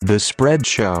The Spread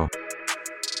Show.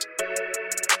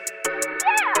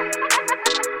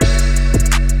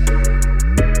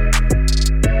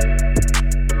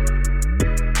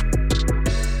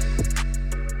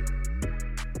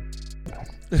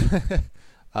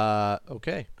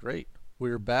 Okay, great.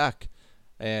 We're back,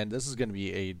 and this is going to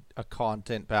be a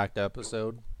content-packed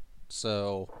episode,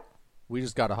 so we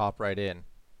just got to hop right in.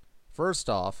 First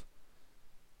off,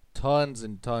 tons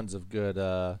and tons of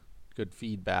good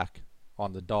feedback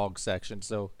on the dog section,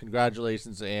 so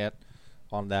congratulations, Ant,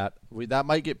 on that. That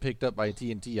might get picked up by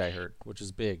TNT, I heard, which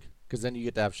is big, because then you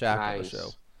get to have Shaq on the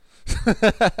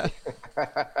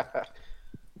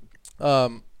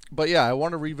show. But yeah, I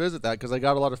want to revisit that because I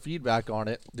got a lot of feedback on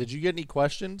it. Did you get any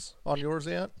questions on yours,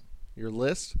 Ant? Your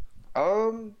list?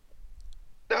 No,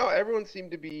 everyone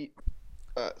seemed to be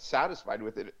satisfied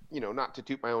with it. You know, not to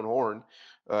toot my own horn.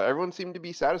 Everyone seemed to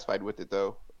be satisfied with it,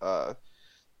 though.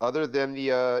 Other than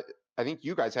I think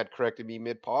you guys had corrected me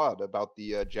mid-pod about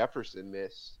the Jefferson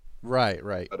miss. Right.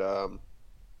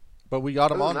 But we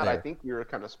got him on there. I think we were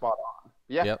kind of spot on.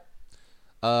 Yeah. Yep.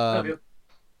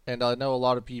 And I know a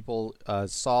lot of people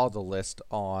saw the list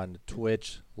on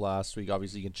Twitch last week.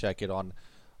 Obviously, you can check it on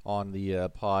the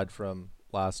pod from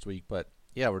last week. But,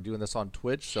 yeah, we're doing this on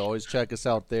Twitch, so always check us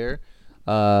out there.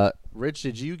 Rich,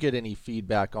 did you get any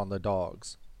feedback on the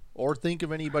dogs? Or think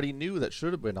of anybody new that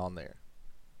should have been on there?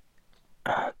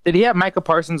 Did he have Micah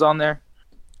Parsons on there?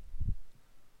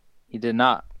 He did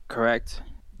not, correct?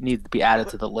 Needs to be added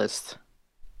to the list.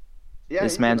 Yeah,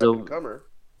 this he's man's an a up-and-comer.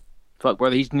 fuck,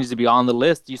 brother. He needs to be on the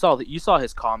list. You saw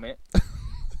his comment.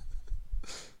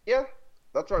 Yeah,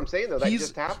 that's what I'm saying, though. That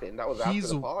just happened. That was after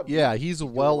the pod. Yeah, he's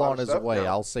well on his way.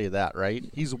 I'll say that, right?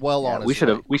 He's well on his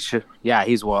way. We should. Yeah,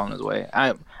 he's well on his way.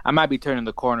 I might be turning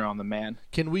the corner on the man.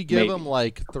 Can we give him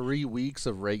like 3 weeks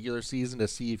of regular season to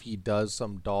see if he does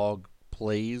some dog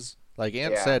plays? Like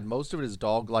Ant said, most of it is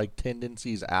dog-like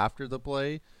tendencies after the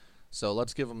play. So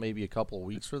let's give him maybe a couple of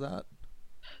weeks for that.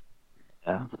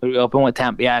 Yeah, we open with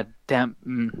Tampa. Yeah,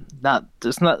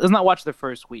 let's not watch the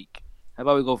first week. How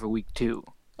about we go for week 2?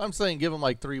 I'm saying give him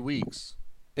like 3 weeks.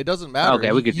 It doesn't matter.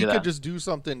 Okay, we could do that. He could just do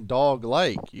something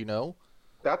dog-like, you know?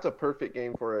 That's a perfect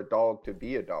game for a dog to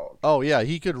be a dog. Oh, yeah,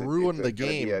 he could ruin the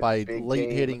game by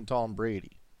late hitting Tom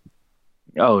Brady.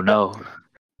 Oh, no.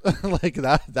 Like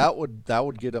that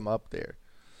would get him up there.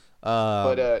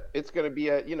 But it's going to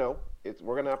be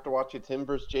we're going to have to watch a Tim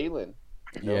versus Jalen.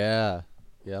 Yeah.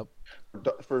 Yep.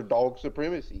 For dog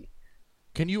supremacy.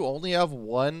 Can you only have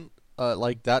one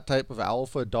like that type of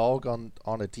alpha dog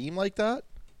on a team like that?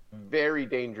 Very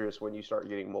dangerous when you start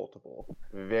getting multiple.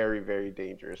 Very, very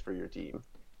dangerous for your team.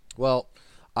 Well,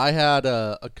 I had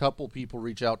a couple people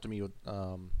reach out to me with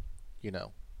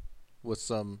with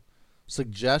some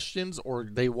suggestions, or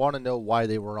they want to know why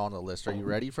they were on the list. Are you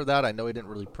ready for that? I know I didn't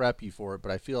really prep you for it,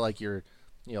 but I feel like your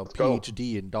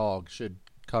PhD in dog should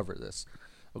cover this.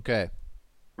 Okay.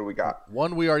 What do we got?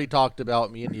 One we already talked about,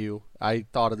 me and you. I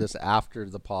thought of this after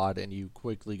the pod, and you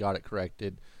quickly got it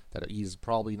corrected that he's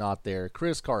probably not there.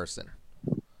 Chris Carson.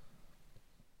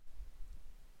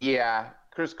 Yeah,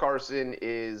 Chris Carson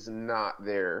is not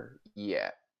there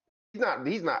yet. He's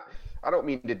not. I don't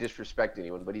mean to disrespect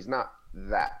anyone, but he's not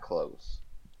that close,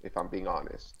 if I'm being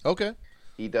honest. Okay.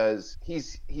 He's a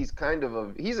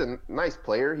nice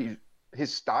player.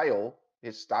 His style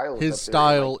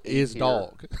is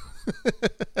dog.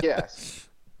 Yes.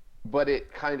 But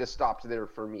it kind of stopped there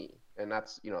for me. And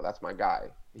that's my guy.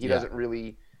 He doesn't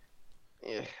really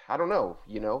I don't know,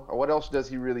 what else does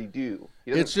he really do?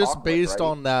 It's just based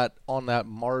on that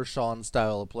Marshawn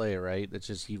style of play, right? It's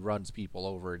just he runs people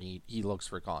over and he looks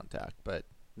for contact, but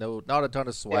no, not a ton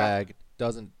of swag,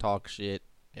 doesn't talk shit.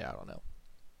 Yeah, I don't know.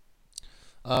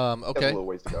 Okay. A little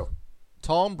ways to go.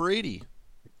 Tom Brady.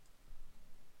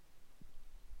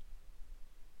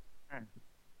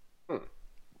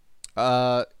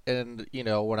 And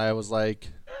when I was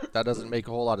like, that doesn't make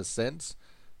a whole lot of sense,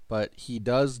 but he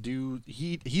does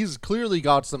he's clearly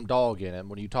got some dog in him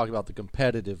when you talk about the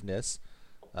competitiveness.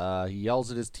 He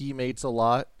yells at his teammates a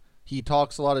lot. He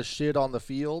talks a lot of shit on the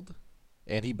field,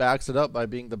 and he backs it up by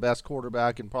being the best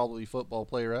quarterback and probably football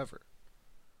player ever.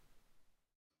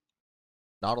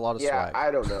 Not a lot of swag.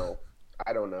 I don't know.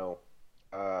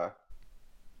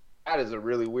 That is a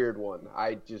really weird one.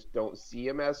 I just don't see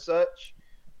him as such.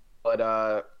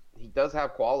 But he does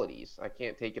have qualities. I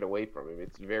can't take it away from him.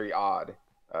 It's very odd.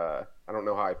 I don't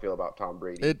know how I feel about Tom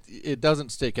Brady. It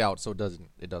doesn't stick out, so it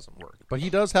doesn't work. But he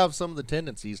does have some of the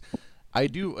tendencies. I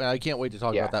can't wait to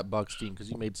talk about that Bucs team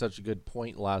because you made such a good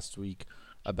point last week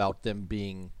about them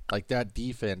being like that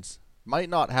defense might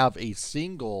not have a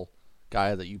single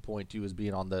guy that you point to as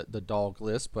being on the dog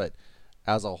list, but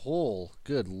as a whole,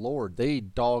 good lord, they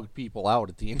dogged people out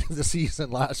at the end of the season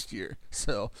last year.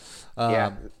 So,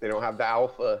 yeah, they don't have the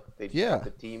alpha. They just yeah. have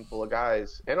the team full of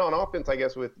guys. And on offense, I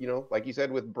guess with like you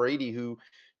said, with Brady, who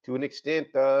to an extent,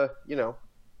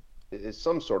 is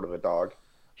some sort of a dog.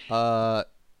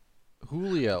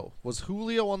 Julio, was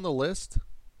Julio on the list?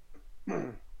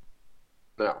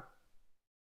 No,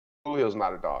 Julio's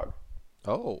not a dog.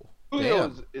 Oh,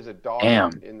 Julio is a dog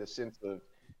in the sense of,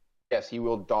 yes, he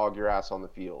will dog your ass on the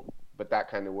field, but that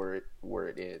kind of where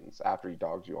it ends after he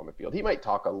dogs you on the field. He might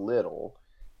talk a little,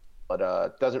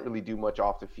 but doesn't really do much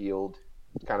off the field.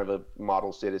 Kind of a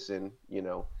model citizen,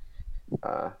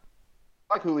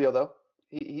 like Julio though.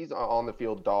 He's on the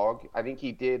field dog. I think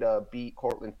he did beat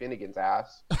Cortland Finnegan's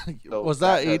ass. So was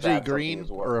that AJ Green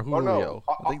or Julio? Oh, no.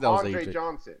 I think that was Andre AJ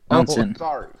Johnson. Johnson.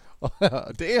 Sorry.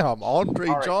 Damn, Andre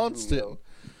Johnston.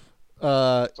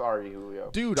 Sorry, Julio.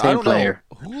 Dude, Same I don't player.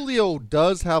 know. Julio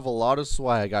does have a lot of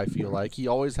swag, I feel like. He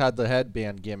always had the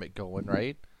headband gimmick going,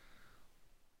 right?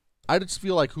 I just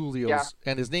feel like Julio's,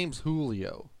 and his name's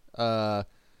Julio.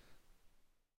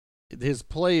 His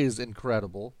play is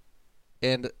incredible.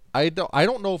 And I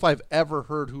don't know if I've ever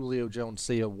heard Julio Jones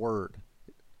say a word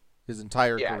his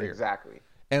entire career. Yeah, exactly.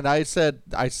 And I said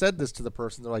this to the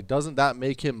person. They're like, doesn't that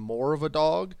make him more of a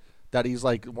dog? That he's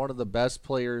like one of the best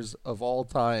players of all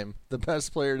time, the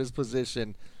best player in his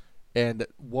position, and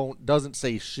doesn't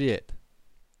say shit.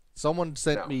 Someone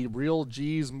sent me real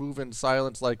G's moving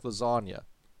silence like lasagna,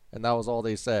 and that was all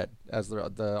they said as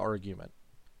the argument.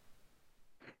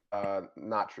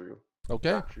 Not true.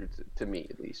 Okay. Not true to me,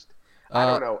 at least. I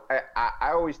don't know.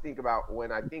 I always think about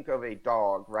when I think of a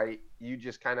dog, right? You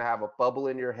just kind of have a bubble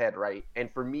in your head, right? And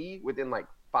for me, within like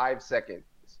 5 seconds,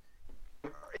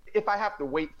 if I have to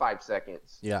wait 5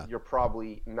 seconds, you're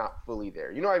probably not fully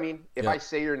there. You know what I mean? If I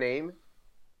say your name,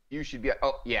 you should be,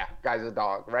 oh, yeah, guy's a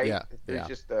dog, right? Yeah. There's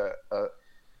just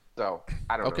so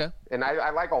I don't know. And I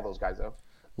like all those guys, though.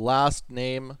 Last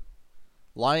name,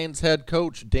 Lions head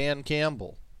coach Dan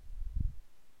Campbell.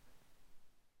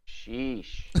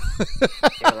 Sheesh.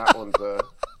 Damn, that one's a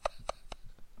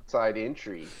side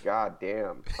entry. God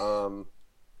damn.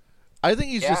 I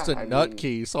think he's just a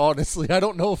nutcase, honestly. I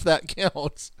don't know if that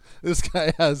counts. This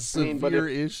guy has severe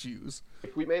issues.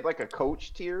 If we made like a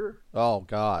coach tier, oh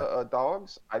god,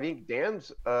 dogs, I think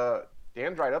Dan's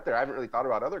right up there. I haven't really thought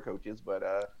about other coaches, but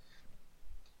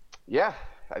yeah,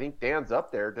 I think Dan's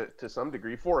up there to some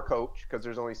degree for a coach, because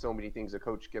there's only so many things a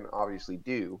coach can obviously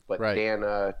do. But Dan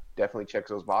definitely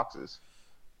checks those boxes.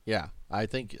 Yeah, I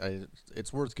think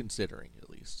it's worth considering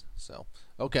at least. So,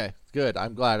 okay, good.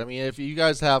 I'm glad. I mean, if you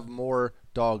guys have more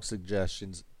dog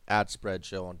suggestions at Spread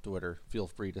Show on Twitter, feel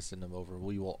free to send them over.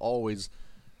 We will always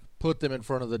put them in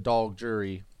front of the dog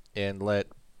jury and let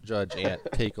Judge Ant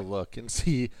take a look and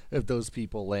see if those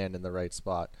people land in the right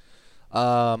spot.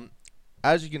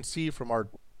 As you can see from our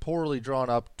poorly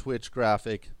drawn up Twitch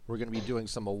graphic, we're going to be doing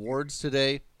some awards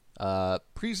today.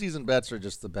 Preseason bets are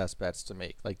just the best bets to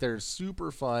make. Like, they're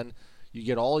super fun. You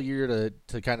get all year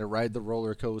to kind of ride the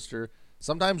roller coaster.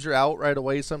 Sometimes you're out right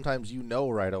away. Sometimes you know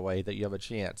right away that you have a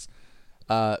chance.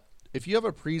 If you have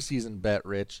a preseason bet,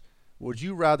 Rich, would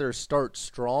you rather start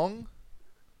strong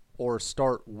or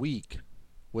start weak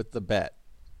with the bet?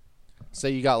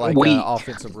 Say you got like an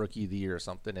offensive rookie of the year or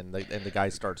something, and the guy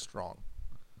starts strong.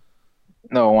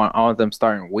 No, I want them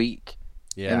starting weak.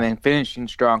 Yeah. And then finishing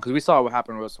strong, because we saw what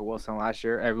happened to Russell Wilson last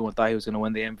year. Everyone thought he was going to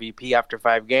win the MVP after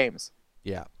 5 games.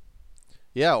 Yeah.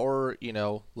 Yeah, or,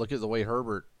 look at the way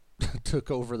Herbert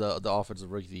took over the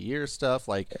offensive rookie of the year stuff.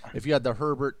 Like, if you had the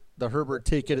Herbert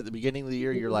ticket at the beginning of the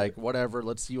year, you're like, whatever,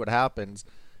 let's see what happens.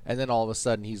 And then all of a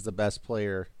sudden he's the best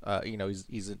player.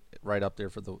 He's right up there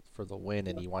for the win,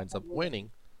 and he winds up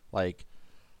winning. Like,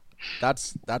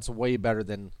 that's way better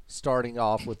than starting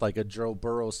off with like a Joe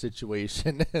Burrow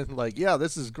situation and like, yeah,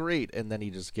 this is great, and then he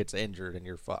just gets injured and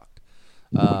you're fucked.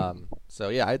 So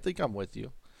yeah, I think I'm with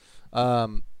you.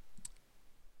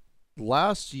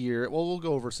 Last year, well, we'll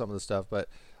go over some of the stuff, but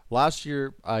last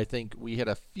year I think we had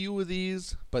a few of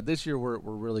these, but this year we're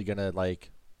really gonna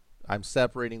I'm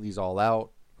separating these all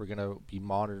out. We're gonna be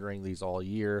monitoring these all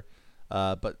year.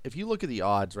 But if you look at the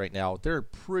odds right now, they're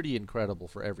pretty incredible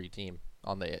for every team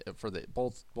for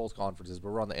both conferences.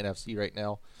 But we're on the NFC right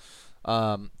now.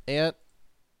 Ant,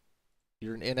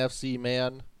 you're an NFC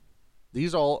man.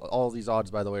 These all these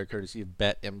odds, by the way, are courtesy of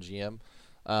BetMGM.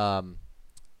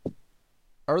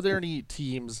 Are there any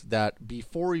teams that,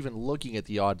 before even looking at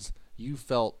the odds, you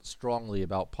felt strongly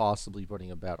about possibly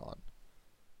putting a bet on?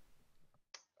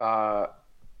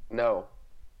 No.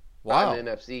 Wow. Not in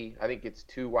the NFC. I think it's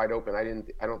too wide open. I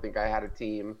don't think I had a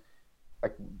team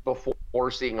like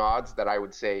before seeing odds, that I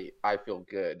would say I feel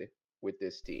good with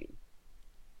this team.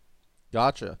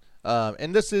 Gotcha.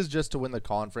 And this is just to win the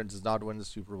conference, it's not to win the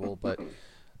Super Bowl, but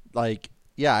like,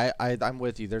 yeah, I'm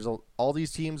with you. All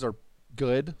these teams are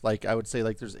good. Like I would say,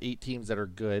 like there's 8 teams that are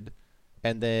good,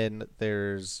 and then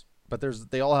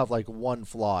they all have like one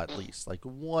flaw at least, like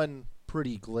one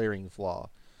pretty glaring flaw.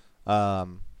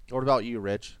 What about you,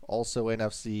 Rich? Also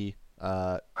NFC.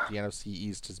 The NFC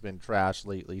East has been trash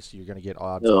lately, so you're going to get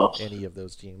odds on any of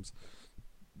those teams.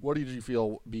 What did you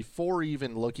feel before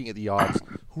even looking at the odds?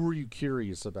 Who are you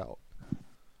curious about?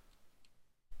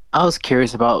 I was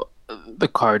curious about the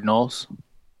Cardinals.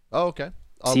 Oh, okay.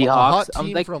 Seahawks. A hot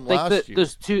team from last year.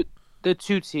 There's the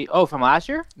two teams. Oh, from last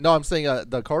year? No, I'm saying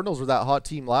the Cardinals were that hot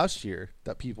team last year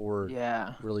that people were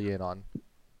really in on.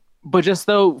 But just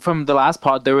though from the last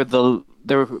pod, they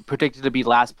were predicted to be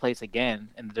last place again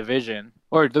in the division,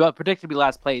 or they were predicted to be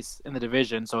last place in the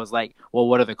division. So it's like, well,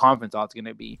 what are the conference odds going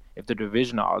to be if the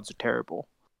division odds are terrible?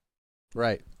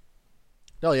 Right.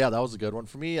 Oh yeah, that was a good one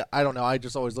for me. I don't know. I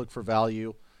just always look for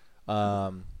value,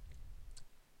 but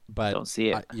don't see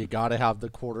it. You got to have the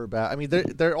quarterback. I mean,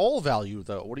 they're all value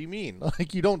though. What do you mean?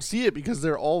 Like you don't see it because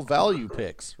they're all value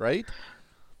picks, right?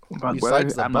 I'm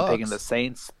not picking the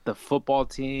Saints, the football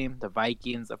team, the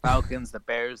Vikings, the Falcons, the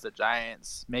Bears, the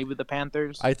Giants, maybe the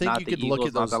Panthers. I think you could look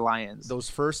at the Lions. Those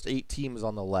first 8 teams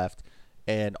on the left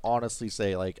and honestly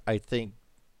say, like, I think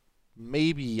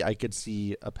maybe I could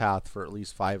see a path for at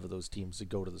least 5 of those teams to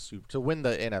go to to win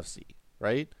the NFC,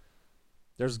 right?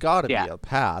 There's got to be a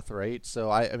path, right?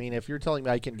 So, I mean, if you're telling me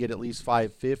I can get at least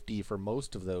 550 for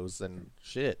most of those, then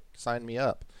shit, sign me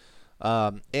up.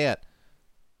 And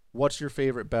what's your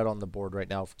favorite bet on the board right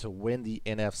now to win the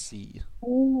NFC?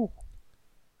 Ooh.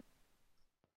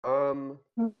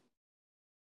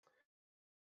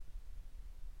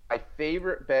 My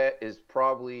favorite bet is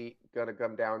probably going to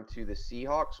come down to the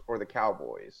Seahawks or the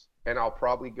Cowboys. And I'll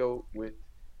probably go with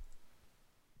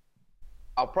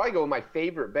my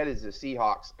favorite bet is the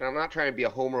Seahawks. And I'm not trying to be a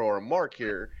homer or a mark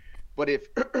here, but if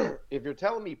you're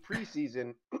telling me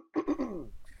preseason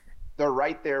they're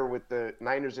right there with the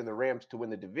Niners and the Rams to win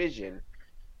the division,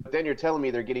 but then you're telling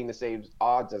me they're getting the same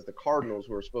odds as the Cardinals,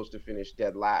 who are supposed to finish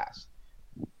dead last.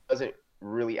 Doesn't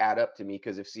really add up to me,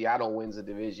 because if Seattle wins the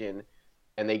division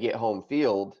and they get home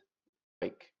field,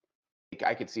 like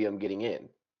I could see them getting in.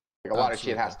 Like, a lot of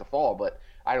shit has to fall, but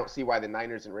I don't see why the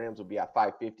Niners and Rams would be at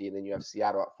 550 and then you have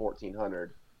Seattle at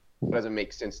 1,400. It doesn't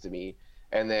make sense to me.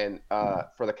 And then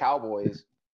for the Cowboys,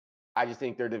 I just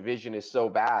think their division is so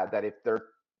bad that if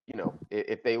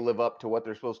they live up to what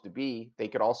they're supposed to be, they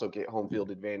could also get home field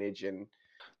advantage and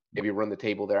maybe run the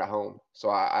table there at home. So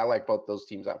I like both those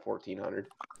teams at 1,400.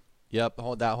 Yep,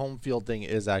 that home field thing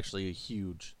is actually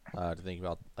huge to think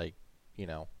about. Like,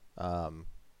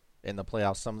 in the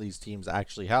playoffs, some of these teams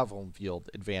actually have home field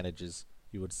advantages,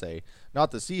 you would say. Not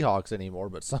the Seahawks anymore,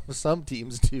 but some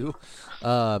teams do.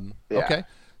 Okay,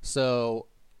 so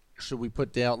should we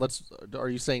put down? Are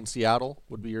you saying Seattle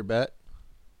would be your bet?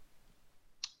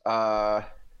 Yeah.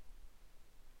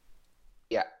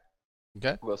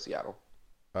 Okay. We'll go Seattle.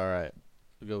 All right.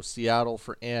 We'll go Seattle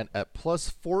for Ant at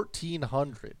plus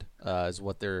 1,400 is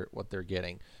what they're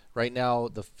getting. Right now,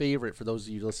 the favorite for those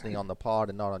of you listening on the pod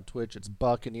and not on Twitch, it's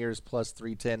Buccaneers plus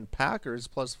 310, Packers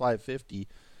plus 550,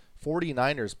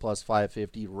 49ers plus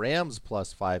 550, Rams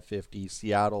plus 550,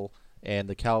 Seattle and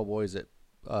the Cowboys at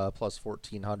plus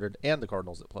 1,400, and the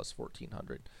Cardinals at plus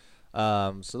 1,400.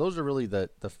 So those are really the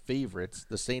favorites.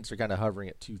 The Saints are kind of hovering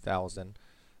at 2,000.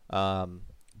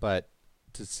 But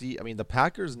to see, I mean, the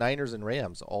Packers, Niners, and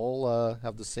Rams all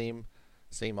have the same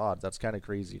odds. That's kind of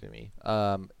crazy to me.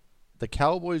 The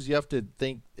Cowboys, you have to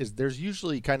think, there's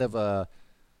usually kind of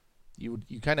you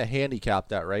kind of handicap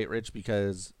that, right, Rich?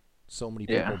 Because so many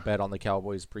people bet on the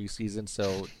Cowboys preseason.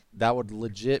 So that would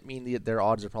legit mean their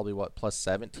odds are probably, plus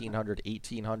 1,700,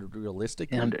 1,800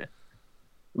 realistically?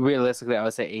 Realistically, I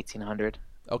would say 1,800.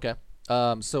 Okay.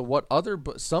 So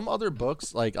some other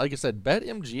books, like I said,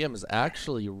 BetMGM is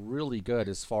actually really good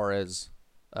as far as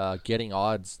getting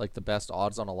odds, like the best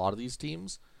odds on a lot of these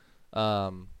teams.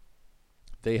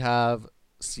 They have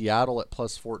Seattle at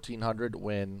plus 1,400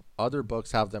 when other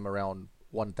books have them around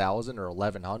 1,000 or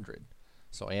 1,100.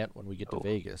 So, Ant, when we get to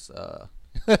Vegas,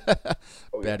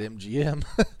 BetMGM.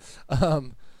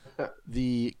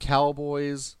 The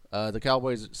Cowboys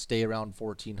stay around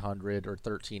 1,400 or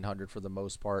 1,300 for the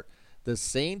most part. The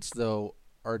Saints, though,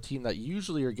 are a team that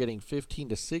usually are getting 15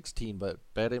 to 16, but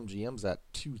BetMGM's at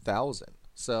 2,000.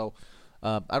 So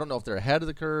I don't know if they're ahead of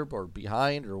the curve or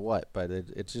behind or what, but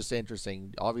it's just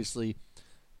interesting. Obviously,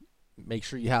 make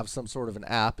sure you have some sort of an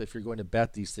app if you're going to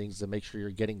bet these things to make sure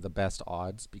you're getting the best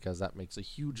odds, because that makes a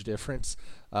huge difference.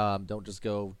 Don't just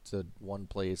go to one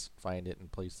place, find it,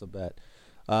 and place the bet.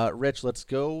 Rich, let's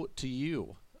go to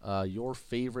you. Your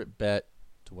favorite bet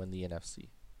to win the NFC?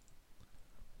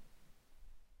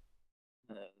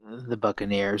 The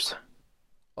Buccaneers.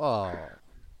 Oh,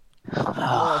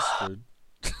 mustard.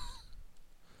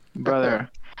 Brother.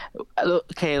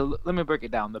 Okay, let me break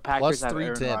it down. The Packers have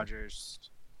Aaron 310. Rodgers.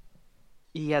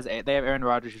 They have Aaron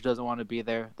Rodgers, who doesn't want to be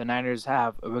there. The Niners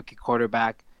have a rookie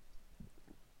quarterback.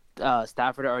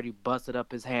 Stafford already busted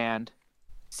up his hand.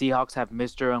 Seahawks have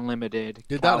Mr. Unlimited.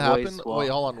 Did Cowboys, that happen? well, Wait,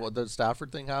 hold on. What, the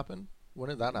Stafford thing happened? When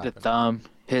did that happen?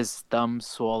 his thumb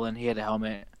swollen. He had a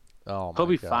helmet. Oh my He'll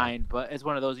be God. fine, but it's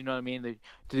one of those, you know what I mean? The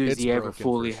dude's It's ever broken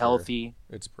fully for sure. healthy.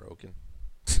 It's broken.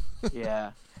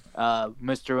 Yeah.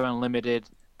 Mr. Unlimited.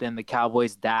 Then the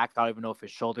Cowboys, Dak. I don't even know if his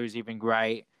shoulder's even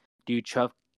right. Do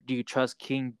you trust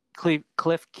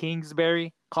Cliff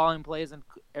Kingsbury calling plays in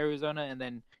Arizona? And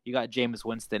then you got Jameis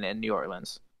Winston in New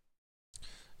Orleans.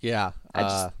 Yeah.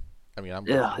 I mean, I'm.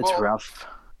 Yeah, it's Well, rough.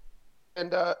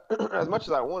 And as much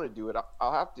as I want to do it,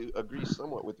 I'll have to agree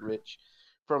somewhat with Rich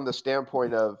from the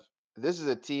standpoint of this is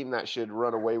a team that should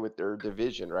run away with their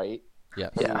division, right?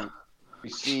 Yes. I Yeah. mean, we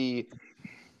see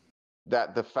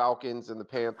that the Falcons and the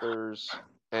Panthers,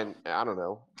 and I don't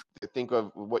know, think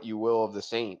of what you will of the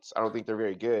Saints. I don't think they're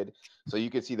very good. So you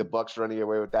could see the Bucks running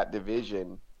away with that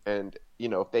division. And, you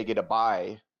know, if they get a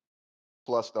bye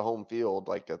plus the home field,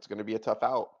 like that's going to be a tough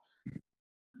out.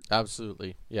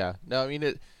 Absolutely. Yeah. No, I mean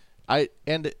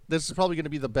this is probably going to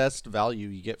be the best value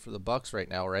you get for the Bucks right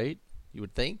now, right? You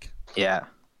would think. Yeah.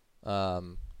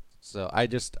 So I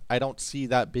don't see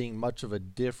that being much of a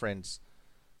difference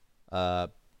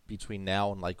between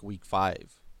now and like week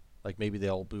 5. Like maybe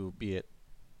they'll be at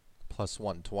plus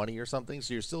 120 or something.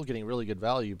 So you're still getting really good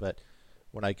value, but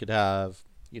when I could have,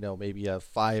 you know, maybe a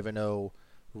 5-0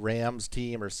 Rams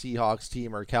team or Seahawks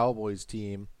team or Cowboys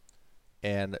team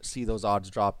and see those odds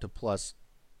drop to plus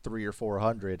 300 or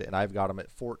 400 and I've got them at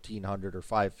 1400 or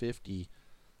 550,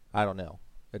 I don't know.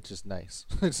 It's just nice.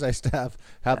 It's nice to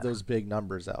have those big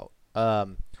numbers out.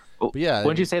 But yeah,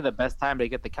 Wouldn't you say the best time to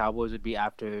get the Cowboys would be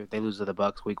after they lose to the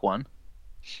Bucks week 1?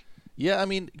 Yeah, I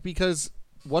mean, because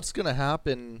what's going to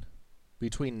happen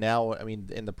between now, I mean,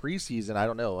 in the preseason, I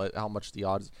don't know how much the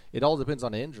odds, it all depends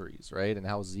on injuries, right? And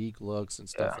how Zeke looks and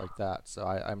stuff like that. So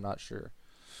I'm not sure.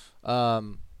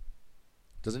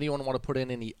 Does anyone want to put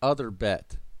in any other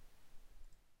bet?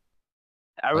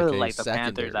 I really Okay, like the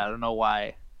secondary. Panthers. I don't know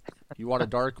why. You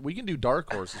want we can do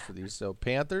dark horses for these. So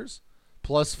Panthers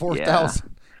plus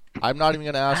 4,000. I'm not even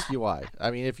going to ask you why.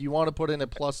 I mean, if you want to put in a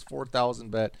plus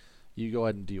 4,000 bet, you go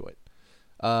ahead and do it.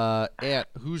 Ant,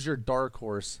 who's your dark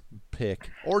horse pick,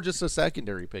 or just a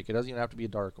secondary pick? It doesn't even have to be a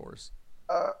dark horse.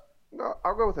 No,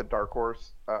 I'll go with a dark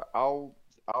horse. I'll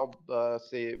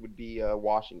say it would be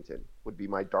Washington would be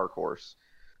my dark horse.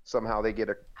 Somehow they get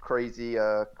a crazy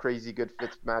good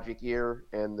Fitzmagic year,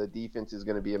 and the defense is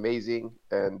going to be amazing.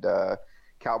 And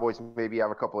Cowboys maybe have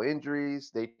a couple of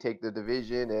injuries. They take the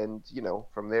division, and you know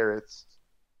from there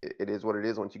it is what it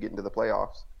is once you get into the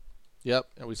playoffs. Yep,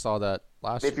 and we saw that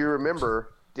last year. If you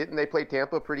remember, didn't they play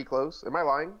Tampa pretty close? Am I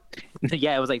lying?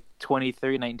 Yeah, it was like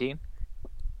 23-19.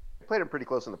 They played them pretty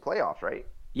close in the playoffs, right?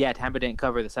 Yeah, Tampa didn't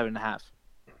cover the 7.5.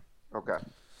 Okay.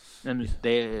 And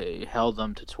they held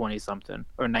them to 20 something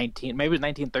or 19, maybe it was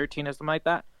 19-13 or something like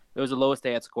that. It was the lowest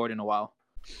they had scored in a while.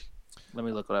 Let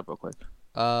me look it up real quick.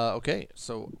 Okay,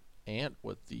 so Ant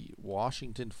with the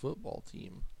Washington football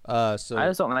team. So I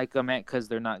just don't like them because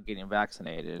they're not getting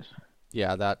vaccinated.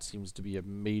 yeah, that seems to be a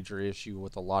major issue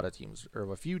with a lot of teams,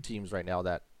 or a few teams right now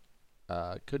that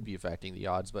could be affecting the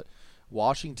odds. But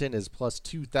Washington is plus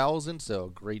 2,000, so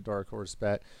great dark horse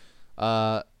bet.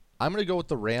 I'm going to go with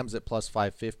the Rams at plus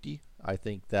 550. I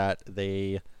think that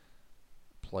they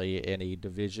play in a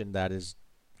division that is,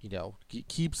 you know,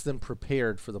 keeps them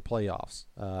prepared for the playoffs.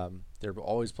 They're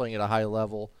always playing at a high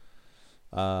level.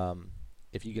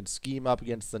 If you can scheme up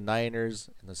against the Niners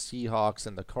and the Seahawks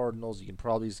and the Cardinals, you can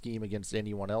probably scheme against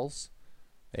anyone else.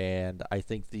 And I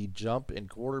think the jump in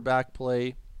quarterback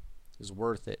play is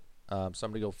worth it. So I'm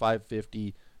going to go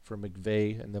 550 for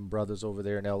McVay and them brothers over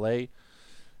there in LA.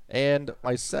 And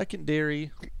my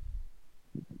secondary,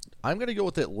 I'm going to go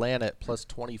with Atlanta at plus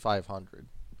 2,500.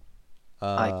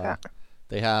 I like that.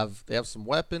 They have some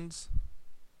weapons,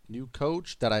 new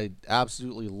coach that I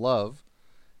absolutely love,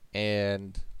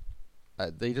 and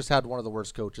they just had one of the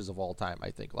worst coaches of all time,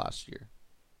 I think, last year.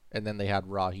 And then they had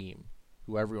Raheem,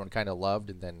 who everyone kind of loved,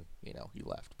 and then, you know, he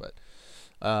left. But,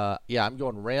 yeah, I'm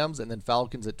going Rams and then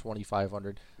Falcons at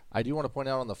 2,500. I do want to point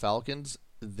out on the Falcons,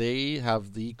 they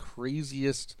have the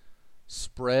craziest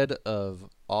spread of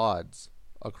odds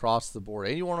across the board.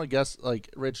 Anyone want to guess? Like,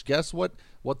 Rich, guess what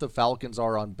the Falcons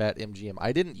are on BetMGM.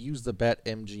 I didn't use the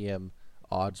BetMGM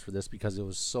odds for this because it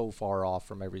was so far off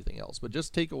from everything else. But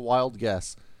just take a wild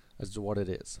guess as to what it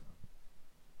is.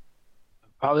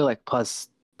 Probably like plus.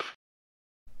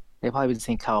 They've probably been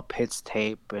seeing Kyle Pitts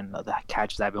tape and the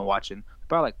catches I've been watching.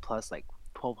 Probably like plus like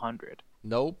 1,200.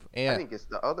 Nope. I And think it's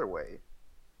the other way.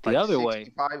 The other way.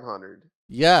 6,500.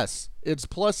 yes, it's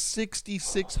plus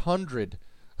 6,600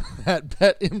 at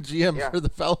BetMGM Yeah. for the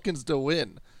Falcons to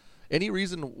win. Any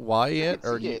reason why, Ant? can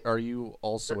Or see it. are you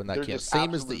also in that They're camp? just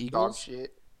Same as the absolute dog Eagles?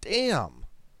 shit, Damn.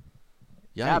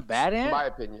 Yikes. Not bad, in Ant? my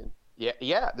opinion.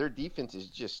 Yeah. Their defense is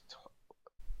just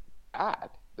bad.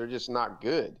 They're just not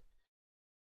good.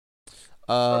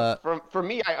 For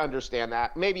me, I understand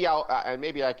that. Maybe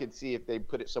I could see if they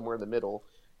put it somewhere in the middle,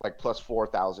 like plus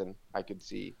 4,000. I could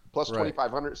see plus Right.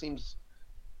 2,500 seems.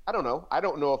 I don't know. I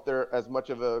don't know if they're as much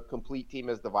of a complete team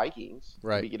as the Vikings. To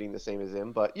Right. be getting the same as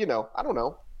them, but I don't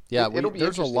know. Yeah, It'll be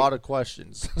there's a interesting. lot of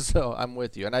questions, so I'm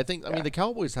with you. And I think, I mean, Yeah. the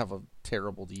Cowboys have a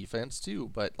terrible defense too,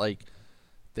 but like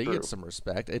they True. get some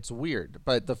respect. It's weird,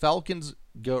 but the Falcons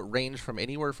range from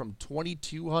anywhere from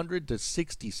 2,200 to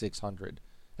 6,600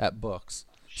 at books.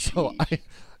 So Sheesh.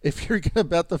 if you're gonna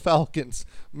bet the Falcons,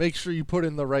 make sure you put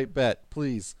in the right bet,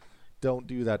 please. Don't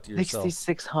do that to yourself.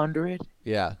 6,600.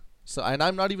 Yeah. So, and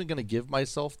I'm not even gonna give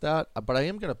myself that, but I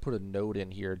am gonna put a note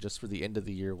in here just for the end of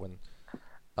the year when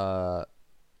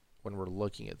we're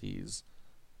looking at these.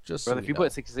 Just so But if you know.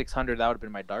 put 6,600, that would have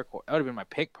been my dark horse. That would have been my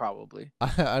pick probably.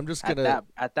 I'm just gonna.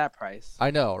 At that price. I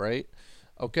know, right?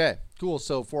 Okay, cool.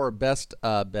 So for our best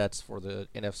bets for the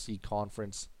NFC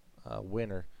conference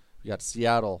winner, we got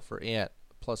Seattle for Ant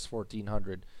plus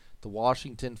 1,400, the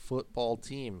Washington football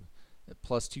team at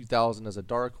plus 2,000 as a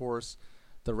dark horse,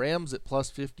 the Rams at plus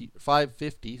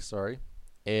 550, sorry,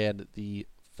 and the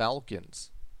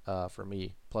Falcons for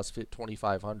me plus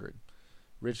 2,500.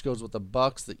 Rich goes with the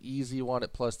Bucks, the easy one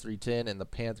at plus 310, and the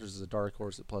Panthers as a dark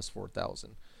horse at plus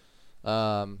 4,000.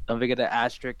 Don't forget to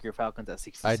asterisk your Falcons at I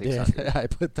 6,600. did. I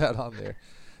put that on there.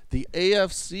 The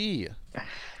AFC.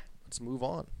 Let's move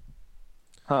on.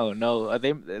 Oh no,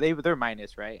 they're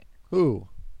minus, right? Who?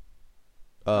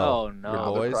 Oh, Your no.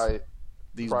 They're boys. probably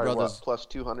These what, brothers. plus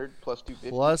 200, plus 250.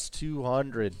 Plus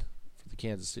 200 for the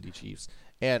Kansas City Chiefs.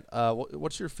 And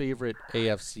what's your favorite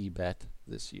AFC bet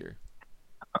this year?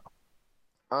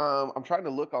 I'm trying to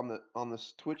look on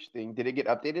this Twitch thing. Did it get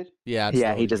updated? Yeah, it's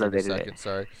Yeah, he loading. just Give me a updated it. second,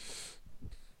 sorry.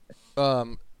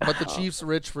 But the Chiefs,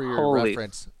 Rich, for your Holy.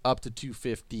 reference, up to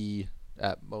 250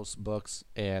 at most books,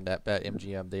 and at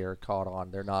BetMGM they are caught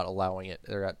on. They're not allowing it.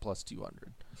 They're at plus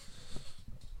 200.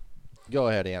 Go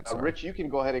ahead, Ant. Sorry. Rich, you can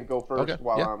go ahead and go first Okay,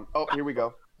 while yeah. I'm. Oh, here we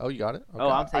go. Oh, you got it. Okay. Oh,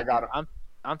 I got it.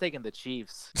 I'm taking the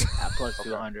Chiefs at plus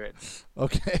 200.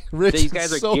 Okay, Rich. These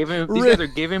guys are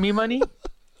giving me money.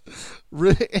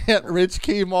 Aunt Rich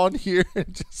came on here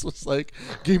and just was like,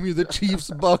 "Give me the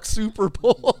Chiefs-Bucks Super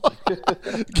Bowl. Run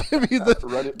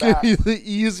it give back. me the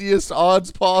easiest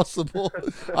odds possible.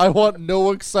 I want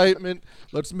no excitement.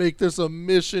 Let's make this a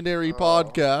missionary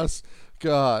podcast."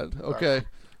 God. Okay.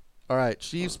 All right.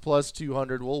 Chiefs plus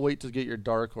 200. We'll wait to get your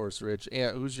dark horse, Rich.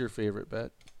 Aunt, who's your favorite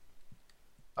bet?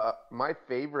 My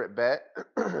favorite bet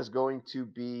is going to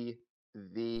be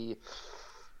the.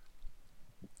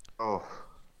 Oh,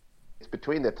 it's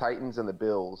between the Titans and the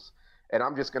Bills, and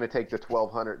I'm just going to take the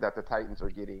 1,200 that the Titans are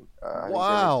getting. I think there were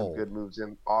Wow. some good moves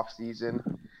in off season,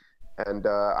 and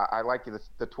I like the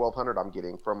 1,200 I'm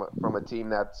getting from a team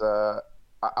that's.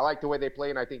 I like the way they play,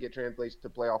 and I think it translates to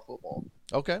playoff football.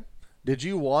 Okay. Did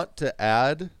you want to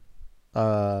add?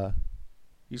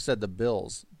 You said the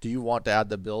Bills. Do you want to add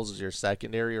the Bills as your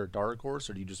secondary or dark horse,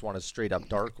 or do you just want a straight up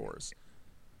dark horse?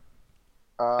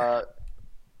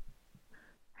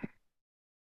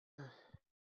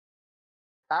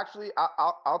 Actually,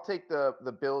 I'll take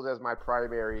the Bills as my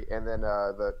primary, and then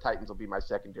the Titans will be my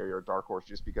secondary or dark horse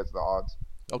just because of the odds.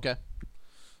 Okay.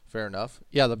 Fair enough.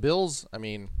 Yeah, the Bills, I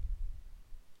mean,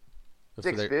 if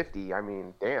they're- 650. I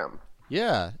mean, damn.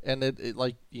 yeah, and it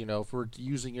like, if we're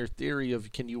using your theory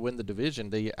of can you win the division,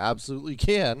 they absolutely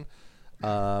can.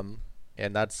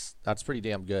 And that's pretty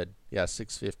damn good. Yeah,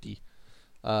 650.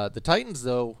 The Titans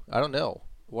though, I don't know.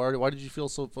 Why did you feel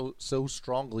so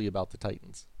strongly about the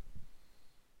Titans?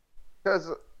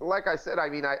 Because, like I said, I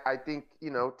mean, I think,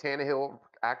 Tannehill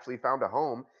actually found a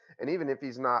home. And even if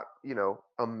he's not,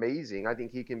 amazing, I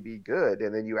think he can be good.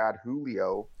 And then you add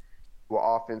Julio to an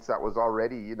offense that was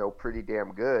already, pretty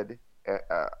damn good.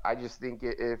 I just think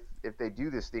if they do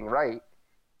this thing right,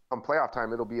 come playoff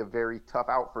time, it'll be a very tough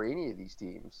out for any of these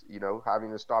teams. You know,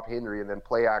 having to stop Henry and then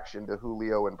play action to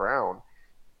Julio and Brown.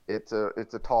 It's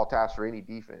a tall task for any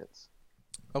defense.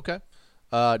 Okay.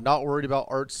 Not worried about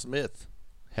Art Smith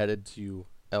headed to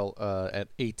at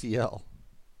ATL.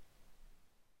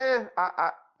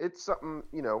 It's something,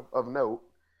 you know, of note.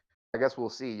 I guess we'll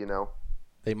see, you know.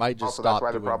 They might just Also, stop that's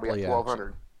why doing they're probably play at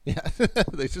 1,200. action. Yeah,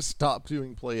 they just stopped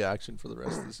doing play action for the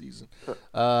rest of the season.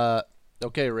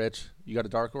 Okay, Rich, you got a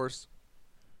dark horse?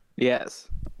 Yes.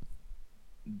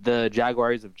 The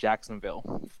Jaguars of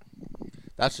Jacksonville.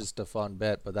 That's just a fun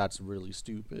bet, but that's really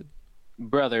stupid.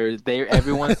 Brother,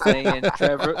 everyone's saying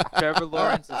Trevor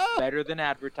Lawrence is better than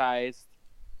advertised.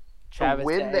 To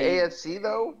win the AFC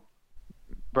though?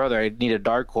 Brother, I need a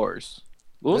dark horse.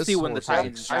 We'll This see when the horse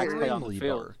is Titans play on the extremely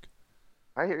field. dark.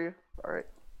 I hear you. All right.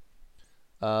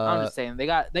 I'm just saying they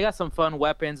got some fun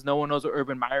weapons. No one knows what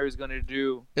Urban Meyer is gonna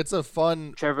do. It's a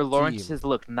fun Trevor Lawrence team. has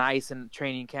looked nice in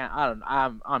training camp.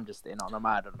 I'm just in on him.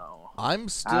 I don't know. I'm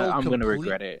gonna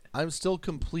regret it. I'm still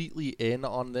completely in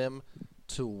on them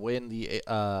to win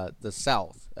the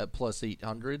South at plus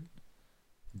 800,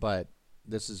 but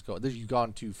you've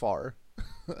gone too far,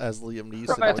 as Liam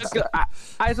Neeson.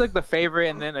 I took the favorite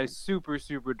and then a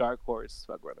super dark horse,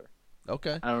 fuck brother.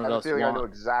 Okay. I don't know. I have a feeling I know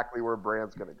exactly where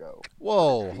Brand's gonna go.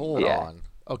 Whoa, hold on.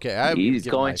 Okay, he's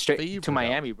going straight to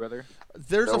Miami, brother.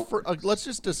 There's let's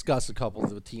just discuss a couple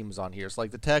of the teams on here. So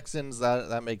like the Texans,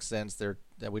 that makes sense.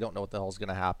 We don't know what the hell's going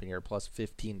to happen here. Plus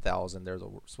 15,000. They're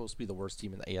supposed to be the worst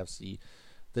team in the AFC.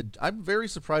 I'm very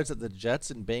surprised that the Jets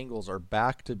and Bengals are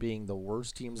back to being the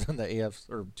worst teams in the AFC,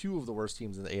 or two of the worst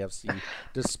teams in the AFC,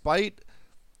 despite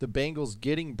the Bengals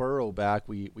getting Burrow back.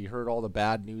 We heard all the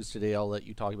bad news today. I'll let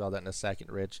you talk about that in a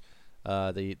second, Rich.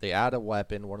 They add a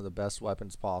weapon, one of the best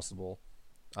weapons possible.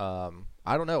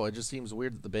 I don't know. It just seems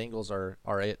weird that the Bengals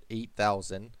are at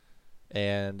 8,000,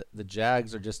 and the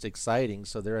Jags are just exciting,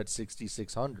 so they're at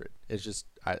 6,600. It's just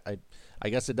I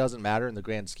guess it doesn't matter in the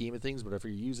grand scheme of things, but if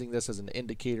you're using this as an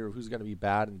indicator of who's going to be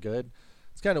bad and good,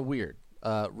 it's kind of weird.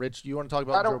 Rich, do you want to talk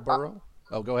about Joe Burrow?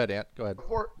 Go ahead, Ant. Go ahead.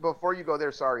 Before you go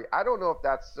there, sorry. I don't know if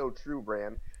that's so true,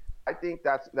 Brand. I think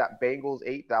that Bengals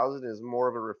 8,000 is more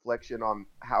of a reflection on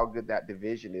how good that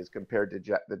division is compared to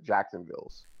the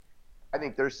Jacksonville's. I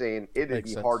think they're saying it'd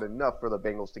be hard enough for the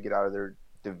Bengals to get out of their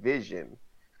division,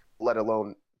 let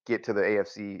alone get to the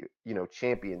AFC,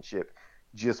 championship,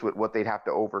 just with what they'd have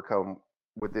to overcome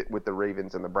with the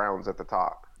Ravens and the Browns at the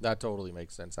top. That totally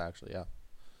makes sense, actually.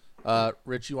 Yeah.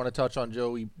 Rich, you want to touch on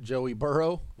Joey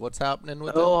Burrow? What's happening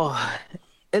with him? Oh,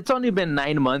 it's only been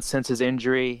 9 months since his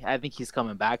injury. I think he's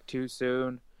coming back too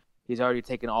soon. He's already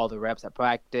taken all the reps at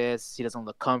practice. He doesn't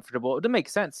look comfortable. It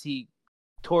makes sense. He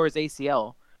tore his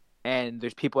ACL. And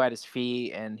there's people at his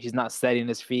feet, and he's not setting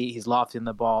his feet. He's lofting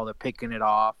the ball. They're picking it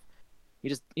off.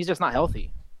 He's just not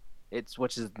healthy.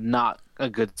 Which is not a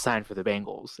good sign for the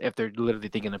Bengals if they're literally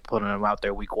thinking of putting him out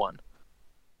there week 1.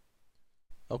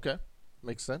 Okay,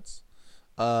 makes sense.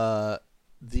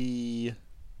 The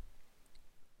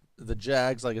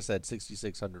Jags, like I said,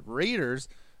 6,600. Raiders,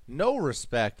 no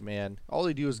respect, man. All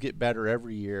they do is get better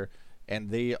every year, and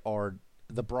the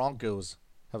Broncos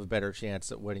have a better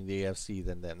chance at winning the AFC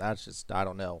than them. That's just, I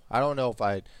don't know. I don't know if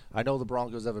I know the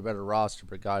Broncos have a better roster,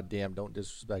 but goddamn, don't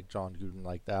disrespect John Gruden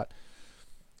like that.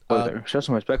 Show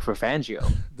some respect for Fangio.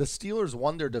 The Steelers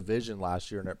won their division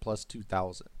last year and at plus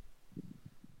 2,000.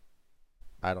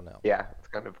 I don't know. Yeah, it's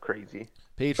kind of crazy.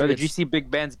 Patriots. Brother, did you see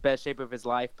Big Ben's best shape of his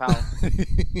life, pal?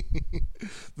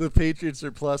 The Patriots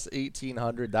are plus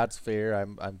 1,800. That's fair.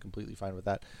 I'm completely fine with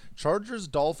that. Chargers,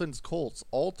 Dolphins, Colts.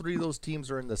 All three of those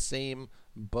teams are in the same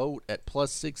boat at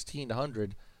plus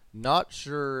 1,600. Not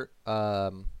sure.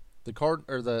 The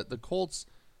Colts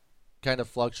kind of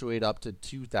fluctuate up to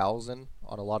 2,000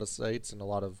 on a lot of sites and a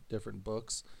lot of different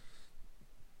books.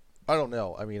 I don't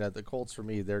know. I mean, the Colts for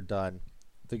me, they're done.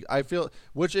 I feel,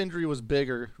 which injury was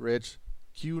bigger, Rich?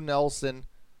 Q Nelson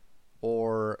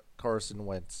or Carson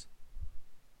Wentz?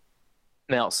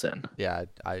 Nelson. Yeah,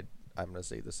 I'm gonna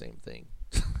say the same thing.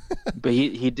 But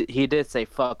he did say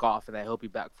fuck off, and I hope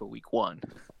he's back for week 1.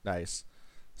 Nice.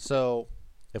 So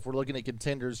if we're looking at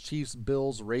contenders, Chiefs,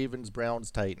 Bills, Ravens,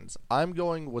 Browns, Titans. I'm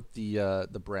going with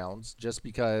the Browns just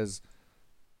because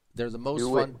they're the most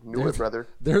fun. Brother.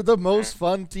 They're the most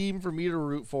fun team for me to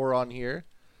root for on here.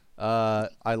 I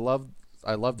love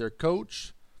their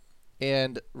coach.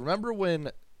 And remember when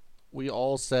we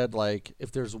all said, like,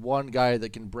 if there's one guy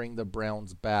that can bring the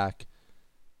Browns back,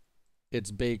 it's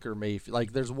Baker Mayfield.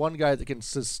 Like, there's one guy that can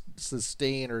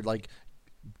sustain or, like,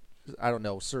 I don't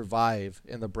know, survive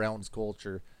in the Browns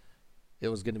culture. It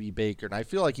was going to be Baker. And I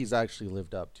feel like he's actually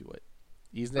lived up to it.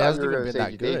 He I hasn't were even going to been say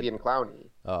that good. Jadeveon Clowney.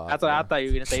 That's what I thought you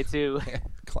were gonna say too.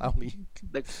 Clowney.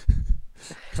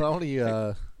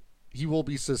 Clowney, he will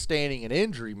be sustaining an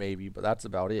injury maybe, but that's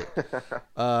about it.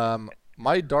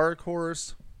 My dark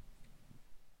horse.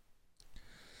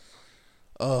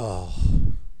 Oh.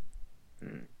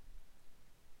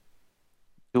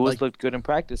 Tua's looked good in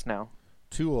practice now.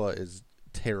 Tua is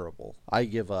terrible. I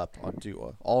give up on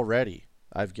Tua already.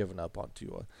 I've given up on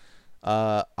Tua.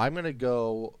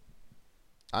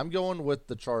 I'm going with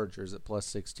the Chargers at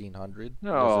plus 1,600.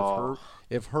 Oh.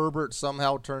 If Herbert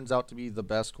somehow turns out to be the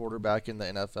best quarterback in the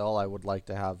NFL, I would like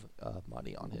to have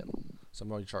money on him. So I'm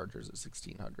going Chargers at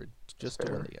 1,600 just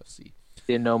to win the AFC.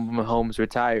 Didn't know Mahomes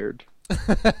retired.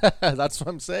 That's what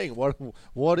I'm saying.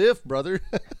 What if, brother?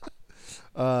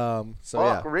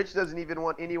 Yeah. Rich doesn't even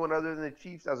want anyone other than the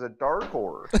Chiefs as a dark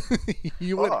horse.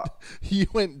 You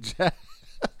went.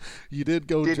 You did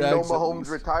go. Didn't Jags know Mahomes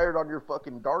retired on your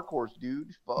fucking dark horse,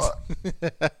 dude. Fuck.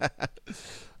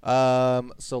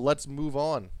 So let's move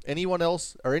on. Anyone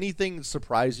else or anything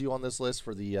surprise you on this list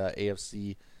for the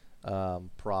AFC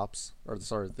props or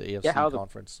the AFC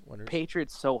conference winners?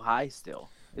 Patriots so high still.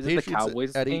 Is Patriots it the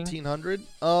Cowboys at thing? 1,800?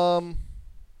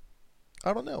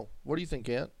 I don't know. What do you think,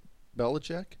 Ant?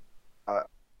 Belichick?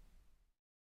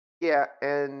 Yeah,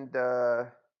 and I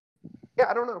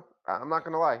don't know. I'm not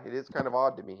gonna lie. It is kind of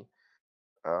odd to me.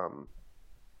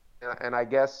 And I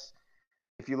guess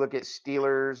if you look at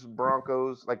Steelers,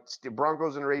 Broncos, like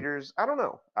Broncos and Raiders, I don't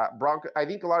know. I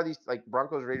think a lot of these like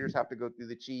Broncos, Raiders have to go through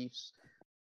the Chiefs,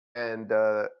 and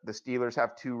the Steelers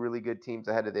have two really good teams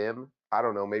ahead of them. I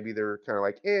don't know. Maybe they're kind of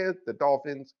like, the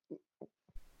Dolphins,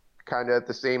 kind of at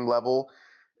the same level,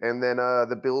 and then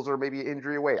the Bills are maybe an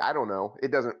injury away. I don't know.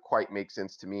 It doesn't quite make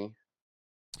sense to me.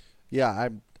 Yeah,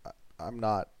 I'm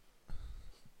not.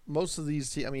 Most of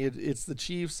these, it's the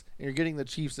Chiefs, and you're getting the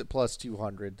Chiefs at plus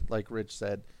 200, like Rich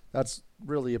said. That's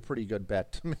really a pretty good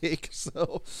bet to make.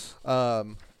 So,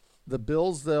 the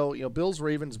Bills, though, Bills,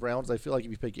 Ravens, Browns, I feel like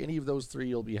if you pick any of those three,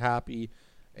 you'll be happy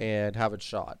and have a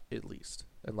shot, at least,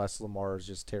 unless Lamar is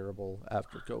just terrible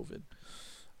after COVID.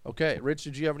 Okay, Rich,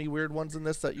 did you have any weird ones in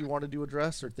this that you wanted to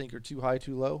address or think are too high,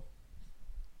 too low?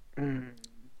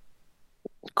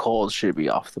 Colts should be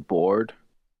off the board.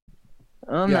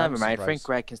 Never mind. Surprised. Frank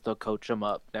Reich can still coach them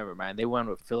up. Never mind. They won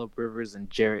with Phillip Rivers and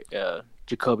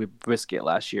Jacoby Brisket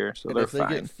last year, so and they're if they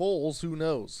fine. get Foles, who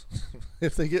knows?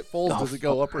 If they get Foles, does it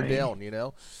go up or down?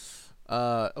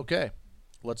 Okay,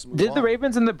 let's move on. Did the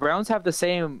Ravens and the Browns have the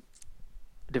same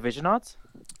division odds?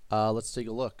 Let's take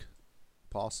a look.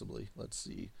 Possibly. Let's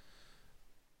see.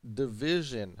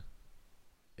 Division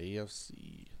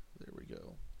AFC. There we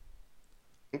go.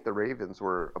 I think the Ravens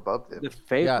were above them. The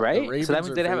favorite, right? Ravens So that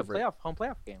means they didn't have favorite. a home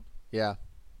playoff game. Yeah.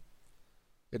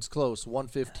 It's close.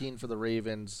 115 for the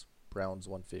Ravens. Browns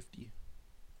 150.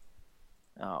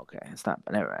 Oh, okay. It's not.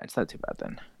 Never mind. It's not too bad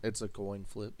then. It's a coin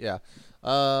flip. Yeah.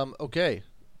 Okay.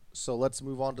 So let's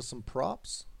move on to some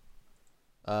props.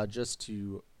 Just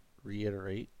to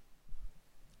reiterate.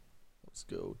 Let's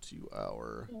go to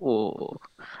our. Ooh.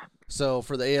 So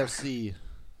for the AFC,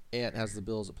 Ant has the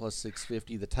Bills at plus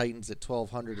 650. The Titans at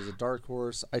 1,200 as a dark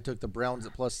horse. I took the Browns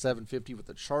at plus 750 with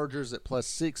the Chargers at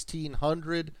plus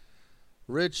 1,600.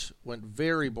 Rich went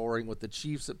very boring with the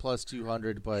Chiefs at plus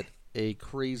 200, but a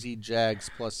crazy Jags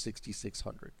plus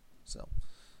 6,600. So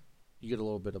you get a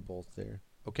little bit of both there.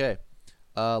 Okay,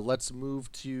 let's move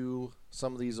to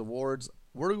some of these awards.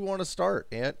 Where do we want to start,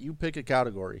 Ant? You pick a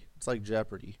category. It's like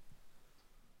Jeopardy.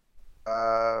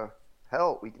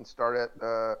 Hell, we can start at.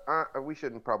 We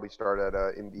shouldn't probably start at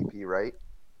MVP, right?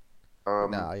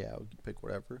 Yeah, we can pick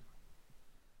whatever.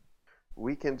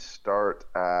 We can start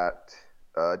at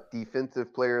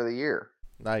Defensive Player of the Year.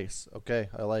 Nice. Okay,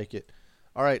 I like it.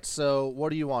 All right, so what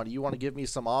do you want? Do you want to give me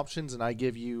some options and I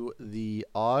give you the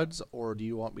odds, or do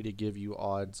you want me to give you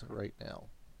odds right now?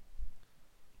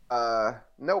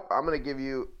 Nope. I'm gonna give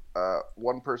you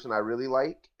one person I really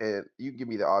like, and you give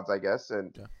me the odds, I guess.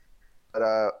 And yeah. But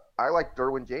I like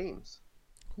Derwin James.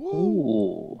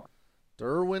 Ooh.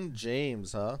 Derwin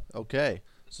James, huh? Okay.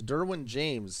 So Derwin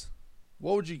James,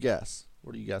 what would you guess?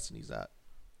 What are you guessing he's at?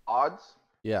 Odds?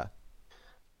 Yeah.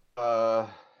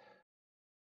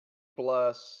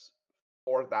 Plus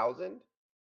 4,000.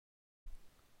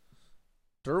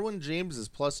 Derwin James is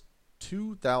plus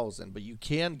 2,000, but you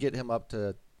can get him up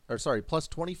to, plus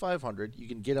 2,500. You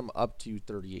can get him up to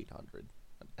 3,800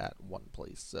 at one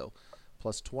place. So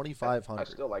plus 2,500. I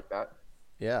still like that.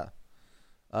 Yeah.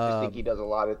 I think he does a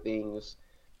lot of things.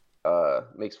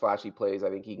 Makes flashy plays. I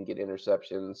think he can get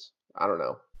interceptions. I don't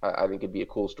know. I think it'd be a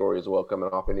cool story as well, coming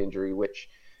off an injury, which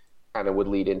kind of would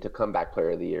lead into comeback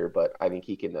player of the year. But I think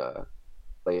he can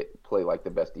play like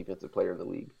the best defensive player in the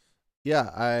league. Yeah,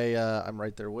 I'm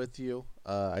right there with you.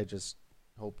 I just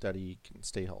hope that he can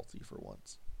stay healthy for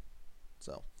once.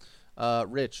 So,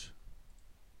 Rich.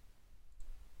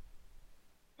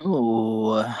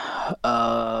 Ooh,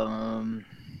 well,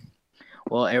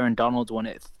 Aaron Donald's won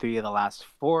it 3 of the last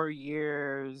 4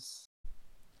 years.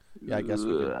 Yeah, I guess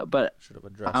we but should have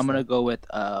addressed I'm gonna that. go with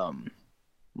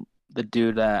the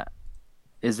dude that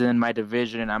is in my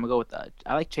division. I'm gonna go with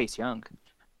I like Chase Young.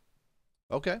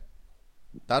 Okay,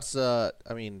 that's I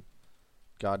mean,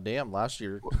 goddamn, last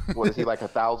year What is he, like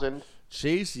 1,000?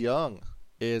 Chase Young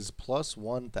is plus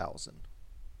 1,000.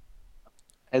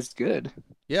 That's good.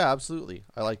 Yeah, absolutely.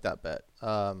 I like that bet.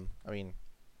 I mean,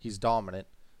 he's dominant.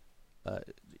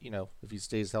 If he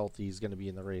stays healthy, he's going to be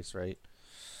in the race, right?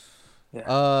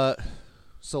 Yeah.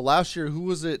 So last year, who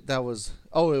was it that was?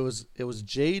 Oh, it was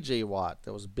J.J. Watt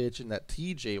that was bitching that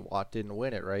T.J. Watt didn't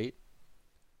win it, right?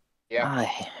 Yeah.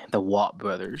 The Watt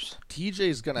brothers.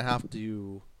 TJ's gonna have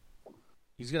to.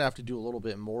 He's gonna have to do a little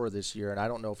bit more this year, and I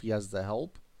don't know if he has the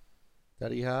help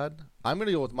that he had. I'm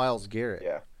gonna go with Myles Garrett.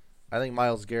 Yeah. I think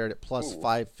Myles Garrett at plus Ooh.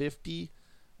 550.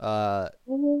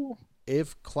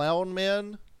 If Clown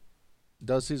Man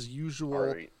does his usual,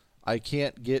 All right. I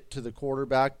can't get to the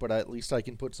quarterback, but at least I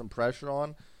can put some pressure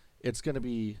on. It's going to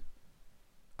be,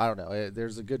 I don't know.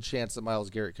 There's a good chance that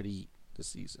Myles Garrett could eat this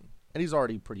season, and he's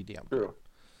already pretty damn good. True.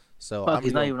 So Fuck,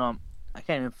 he's not even on. I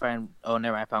can't even find. Oh,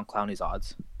 never. I found Clowney's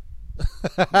odds.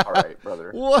 All right,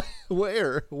 brother. What?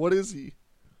 Where? What is he?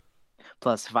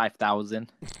 Plus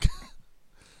 5,000.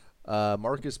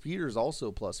 Marcus Peters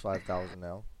also plus 5,000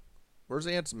 now. Where's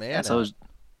Ants Man? And so is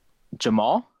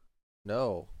Jamal.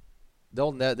 No,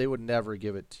 they would never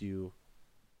give it to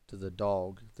the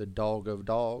dog of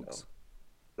dogs.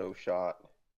 No shot.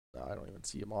 No, I don't even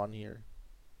see him on here.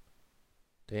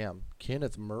 Damn,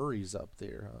 Kenneth Murray's up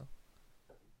there, huh?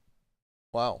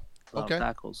 Wow. Okay.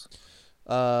 Tackles.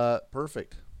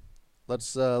 Perfect.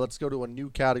 Let's go to a new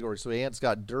category. So Ant's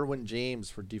got Derwin James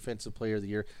for Defensive Player of the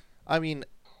Year. I mean,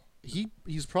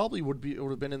 he's probably would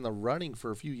have been in the running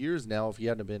for a few years now if he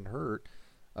hadn't been hurt.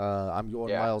 I'm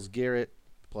going Myles Garrett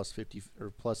plus 50 or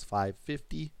plus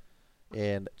 550,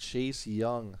 and Chase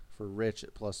Young for Rich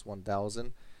at plus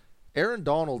 1,000. Aaron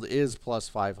Donald is plus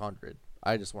 500.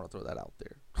 I just want to throw that out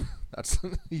there. That's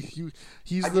he's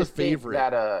the favorite.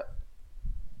 That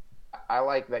I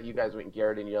like that you guys went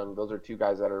Garrett and Young. Those are two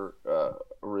guys that are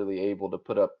really able to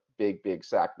put up big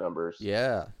sack numbers.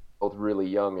 Yeah. Both really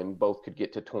young, and both could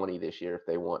get to 20 this year if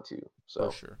they want to.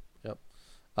 So for sure. Yep.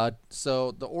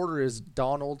 So the order is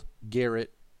Donald,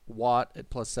 Garrett, Watt at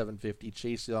plus 750,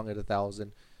 Chase Young at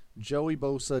 1,000, Joey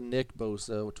Bosa, Nick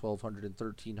Bosa with 1,200 and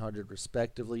 1,300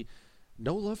 respectively.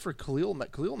 No love for Khalil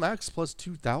Mack. Khalil Mack's plus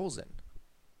 2,000.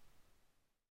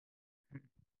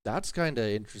 That's kind of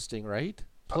interesting, right?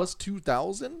 Plus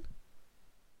 2,000?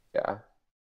 Yeah.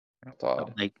 That's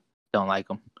odd. Don't like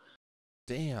him.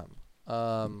 Damn.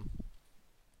 What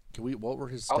were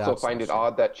his stats? I also find it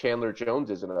odd that Chandler Jones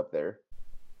isn't up there.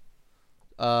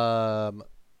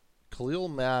 Khalil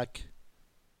Mack,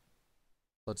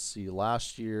 let's see,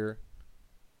 last year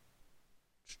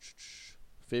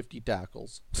 50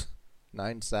 tackles,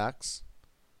 9 sacks,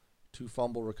 2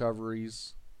 fumble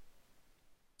recoveries.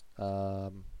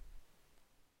 That's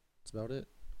about it.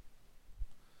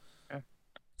 Yeah.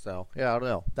 So, yeah, I don't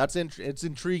know. It's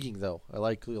intriguing though. I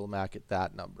like Khalil Mack at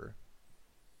that number.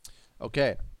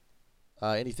 Okay.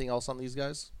 Anything else on these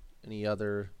guys? Any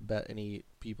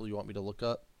people you want me to look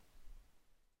up?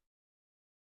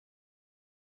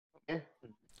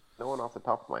 No one off the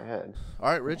top of my head. All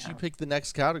right, Rich, you pick the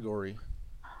next category.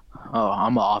 Oh,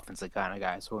 I'm an offensive kind of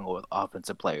guy, so we're going to go with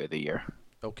Offensive Player of the Year.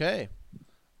 Okay.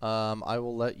 I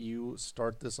will let you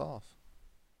start this off.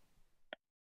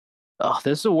 Oh,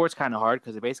 this award's kind of hard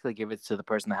because they basically give it to the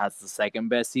person that has the second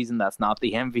best season that's not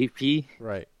the MVP.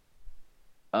 Right.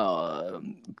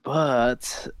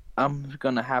 But I'm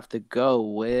going to have to go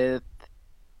with...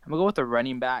 I'm going to go with the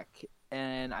running back,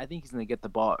 and I think he's going to get the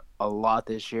ball a lot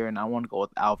this year, and I want to go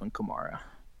with Alvin Kamara.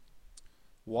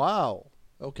 Wow.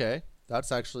 Okay.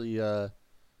 That's actually you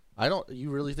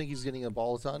really think he's getting the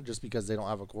ball a ton just because they don't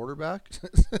have a quarterback?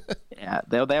 Yeah,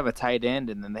 they have a tight end,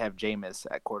 and then they have Jameis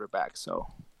at quarterback, so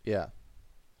yeah.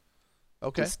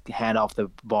 Okay. Just hand off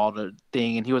the ball to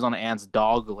thing, and he was on Ant's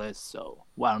dog list, so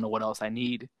I don't know what else I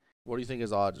need. What do you think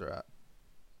his odds are at?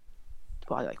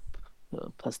 Probably like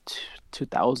plus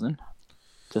 2,000,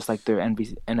 just like their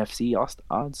NFC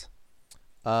odds.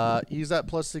 He's at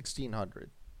plus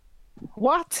 1,600.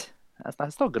 What?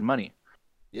 That's still good money.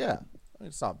 Yeah,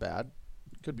 it's not bad.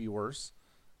 Could be worse.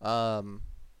 But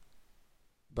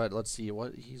let's see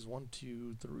what he's 1,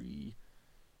 2, 3.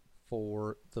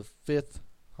 for the 5th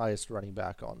highest running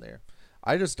back on there.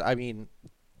 I mean,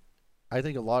 I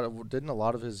think a lot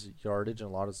of his yardage and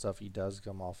a lot of stuff he does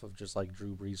come off of just like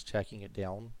Drew Brees checking it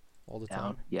down all the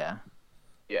time. Yeah.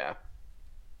 Yeah.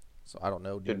 So I don't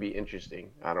know. Could be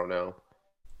interesting. I don't know.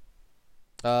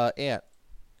 Ant,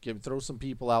 throw some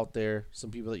people out there,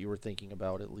 some people that you were thinking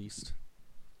about at least.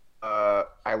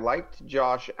 I liked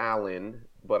Josh Allen,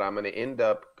 but I'm going to end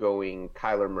up going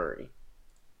Kyler Murray.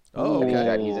 Oh, okay.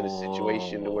 That he's in a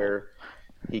situation to where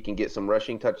he can get some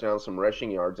rushing touchdowns, some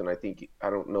rushing yards, and I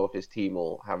don't know if his team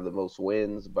will have the most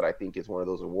wins, but I think it's one of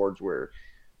those awards where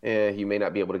you may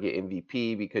not be able to get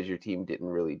MVP because your team didn't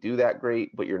really do that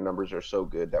great, but your numbers are so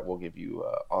good that we'll give you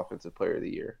Offensive Player of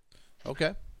the Year.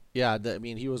 Okay. Yeah, I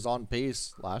mean, he was on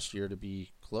pace last year to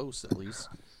be close at least.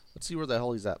 Let's see where the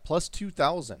hell he's at. Plus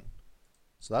 2,000.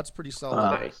 So that's pretty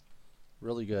solid. Nice.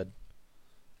 Really good.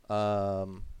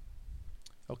 Okay.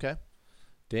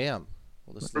 Damn.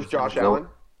 Well, Where's Josh Allen?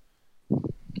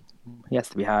 He has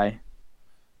to be high.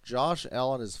 Josh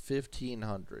Allen is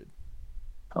 1,500.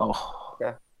 Oh.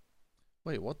 Yeah.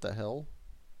 Wait, what the hell?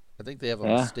 I think they have a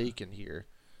mistake in here.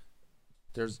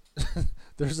 There's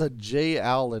a Jay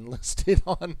Allen listed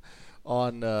on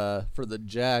for the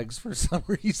Jags for some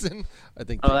reason. I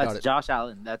think. That's Josh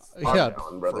Allen. That's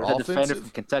Allen, brother. The defender from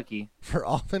Kentucky. For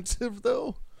offensive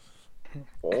though.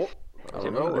 Oh, I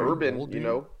don't know. Urban, you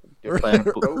know,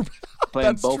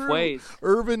 playing both true. ways.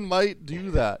 Urban might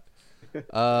do that.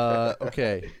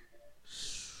 Okay.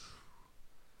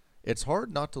 It's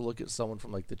hard not to look at someone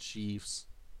from like the Chiefs.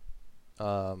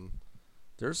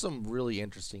 There's some really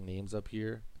interesting names up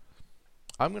here.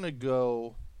 I'm going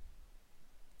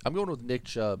with Nick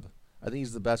Chubb. I think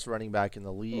he's the best running back in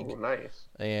the league. Oh, nice.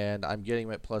 And I'm getting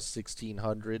him at plus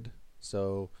 1,600.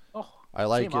 So I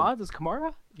like same odds as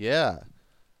Kamara? Yeah.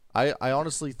 I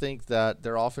honestly think that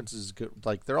their offense is good.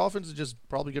 Like, their offense is just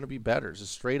probably going to be better.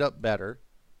 Just straight up better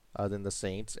than the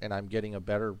Saints. And I'm getting a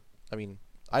better, like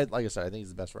I said, I think he's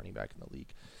the best running back in the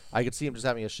league. I could see him just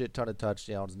having a shit ton of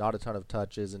touchdowns, not a ton of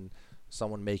touches, and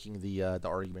someone making the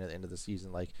argument at the end of the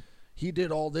season, like, he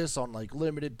did all this on, like,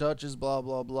 limited touches, blah,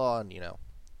 blah, blah, and,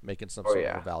 making some sort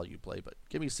of a value play. But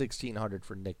give me 1,600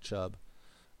 for Nick Chubb.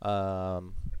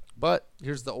 But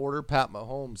here's the order. Pat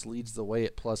Mahomes leads the way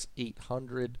at plus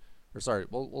 800. Or sorry,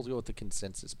 we'll go with the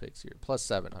consensus picks here. Plus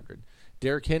 700.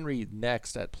 Derrick Henry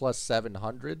next at plus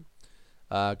 700.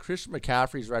 Christian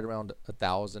McCaffrey's right around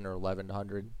 1,000 or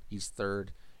 1,100. He's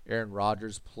third. Aaron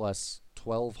Rodgers plus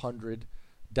 1,200.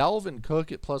 Dalvin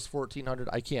Cook at plus 1,400.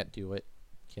 I can't do it.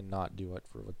 Cannot do it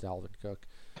with Dalvin Cook.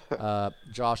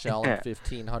 Josh Allen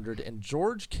 1,500. And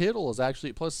George Kittle is actually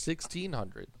at plus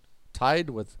 1,600. Tied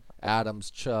with Adams,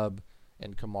 Chubb,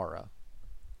 and Kamara.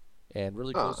 And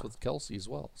really close with Kelsey as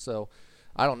well. So,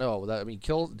 I don't know.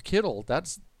 Kittle,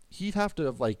 he'd have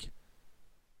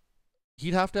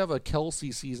to have a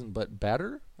Kelsey season, but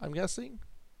better, I'm guessing.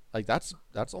 Like, that's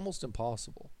almost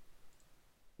impossible.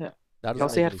 Yeah.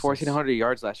 Kelsey had 1,400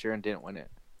 yards last year and didn't win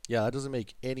it. Yeah, that doesn't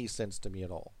make any sense to me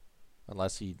at all.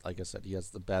 Unless he, like I said, he has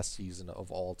the best season of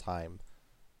all time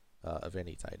of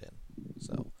any tight end.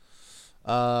 So,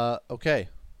 okay.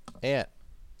 Ant,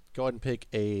 go ahead and pick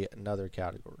another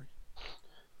category.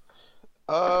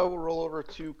 We'll roll over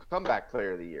to Comeback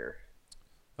Player of the Year.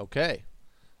 Okay.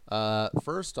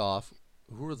 First off,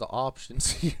 who are the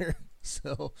options here?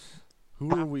 So,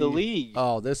 who are we? The league.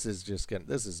 Oh, this is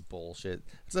bullshit.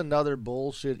 It's another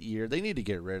bullshit year. They need to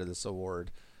get rid of this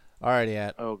award. All right,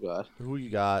 Ant. Oh, God. Who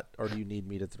you got, or do you need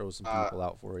me to throw some people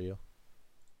out for you?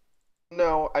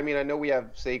 No, I know we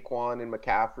have Saquon and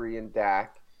McCaffrey and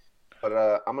Dak, but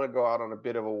I'm going to go out on a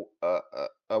bit of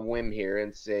a whim here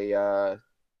and say I'm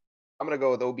going to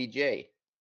go with OBJ.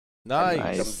 Nice.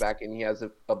 He comes back and he has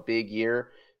a big year.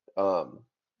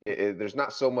 There's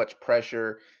not so much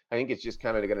pressure. I think it's just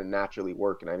kind of going to naturally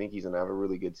work, and I think he's going to have a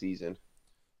really good season.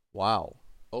 Wow.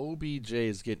 OBJ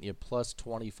is getting you plus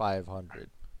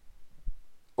 2,500.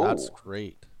 That's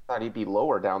great. Thought he'd be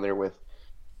lower down there with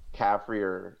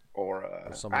McCaffrey or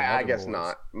I guess boys.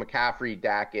 Not. McCaffrey,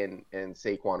 Dak, and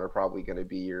Saquon are probably going to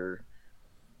be your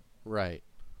right.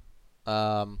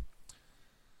 I'm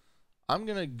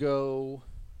gonna go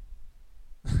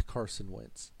Carson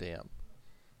Wentz. Damn.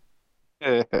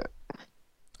 I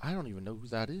don't even know who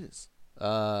that is.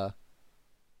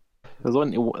 There's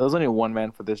only one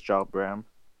man for this job, Bram.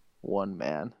 One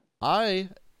man. I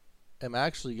am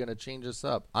actually going to change this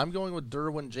up. I'm going with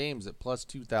Derwin James at plus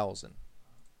 2,000.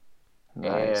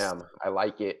 Nice. Damn, I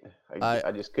like it.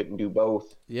 I just couldn't do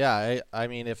both. Yeah, I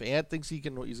mean, if Ant thinks he's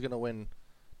going to win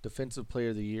Defensive Player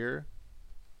of the Year,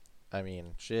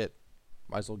 shit.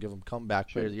 Might as well give him Comeback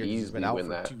Player of the Year. He's been out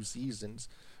for 2 seasons.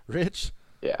 Rich?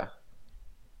 Yeah.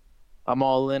 I'm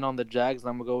all in on the Jags.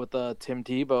 I'm gonna go with Tim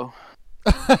Tebow.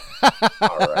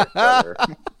 All right, brother.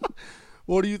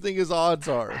 What do you think his odds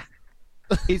are?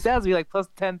 He sounds to be like plus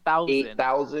 10,000.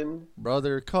 8,000.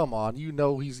 Brother, come on. You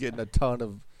know he's getting a ton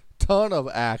of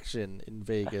action in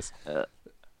Vegas.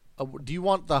 Do you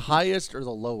want the highest or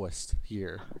the lowest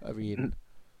here? I mean,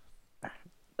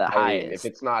 The I highest. mean, if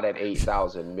it's not at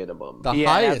 8,000 minimum. the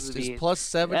Yeah, it has highest to is be-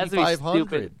 plus it has to be 7,500.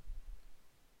 stupid.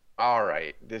 All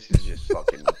right, this is just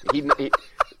fucking.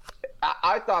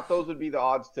 I thought those would be the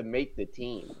odds to make the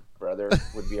team, brother.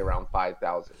 Would be around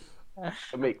 5,000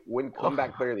 to win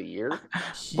comeback player of the year. Wait,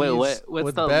 He's- what's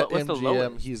with the BetMGM,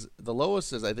 lowest? he's the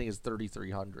lowest is I think is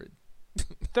 3,300.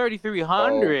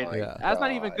 3,300. Oh my Yeah. That's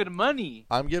not even God. good money.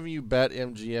 I'm giving you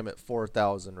BetMGM at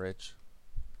 4,000, Rich.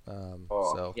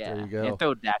 So Yeah, there you go. and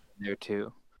throw Dak in there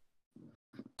too.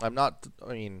 I'm not.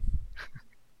 I mean,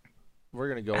 we're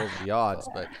gonna go over the odds,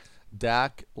 but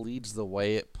Dak leads the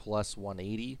way at plus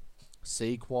 180.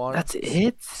 Saquon. That's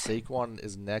it. Saquon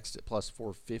is next at plus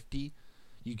 450.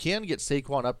 You can get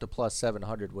Saquon up to plus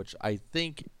 700, which I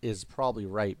think is probably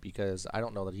right because I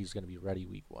don't know that he's going to be ready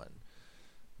week 1.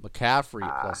 McCaffrey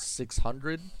at plus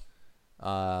 600.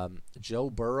 Joe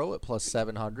Burrow at plus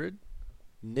 700.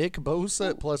 Nick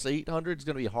Bosa at plus 800. It's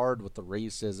going to be hard with the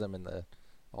racism and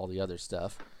all the other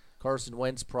stuff. Carson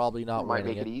Wentz probably not It might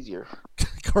winning make it easier.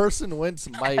 Carson Wentz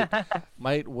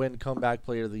might win comeback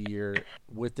player of the year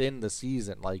within the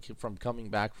season, like from coming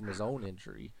back from his own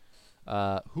injury.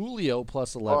 Julio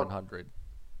plus 1,100.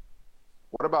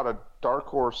 What about a dark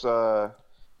horse? What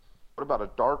about a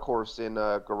dark horse in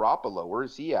Garoppolo? Where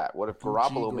is he at? What if Gucci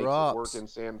Garoppolo makes Garops. it work in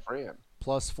San Fran?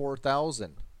 Plus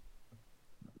 4,000.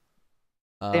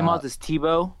 Same odds as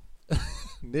Tebow.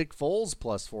 Nick Foles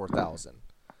plus 4,000.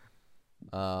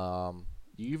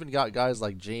 You even got guys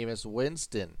like Jameis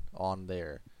Winston on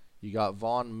there. You got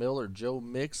Von Miller, Joe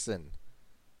Mixon,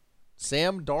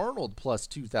 Sam Darnold plus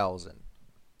 2,000.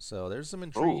 So there's some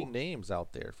intriguing names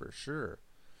out there for sure.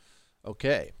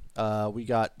 Okay, we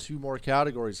got 2 more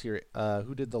categories here.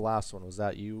 Who did the last one? Was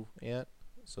that you, Ant?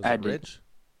 So is I it did. Rich?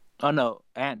 Oh no,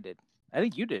 Ant did. I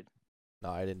think you did. No,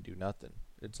 I didn't do nothing.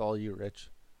 It's all you, Rich.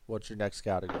 What's your next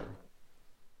category?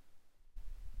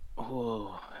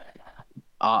 Oh,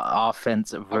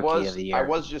 offensive rookie of the year. I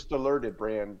was just alerted,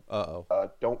 Brand.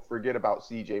 Uh-oh. Don't forget about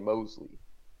C.J. Mosley.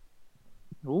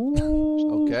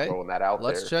 Ooh. Okay. Throwing that out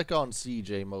Let's there. check on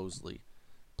C.J. Mosley.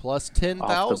 Plus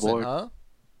 10,000, board. huh?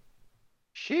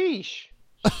 Sheesh.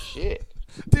 Shit.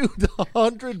 Dude,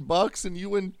 $100 and you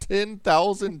win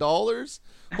 $10,000?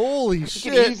 Holy He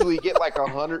can shit! easily get like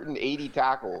 180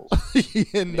 tackles.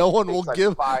 And no one will Takes like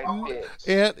give. 5 picks.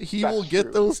 And he That's will get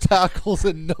true. those tackles,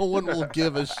 and no one will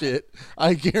give a shit.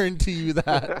 I guarantee you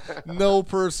that. No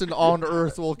person on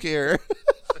earth will care.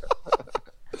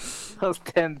 Plus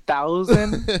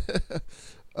 10,000.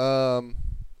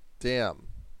 Damn.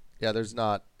 Yeah, there's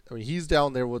not. I mean, he's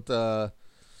down there with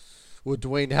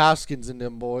Dwayne Haskins and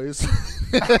them boys.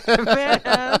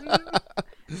 Man.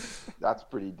 That's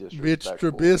pretty Mitch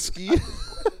disrespectful. Trubisky.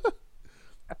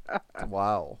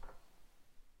 Wow.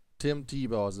 Tim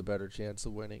Tebow has a better chance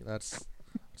of winning. That's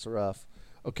rough.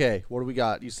 Okay, what do we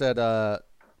got? You said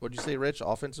what'd you say, Rich?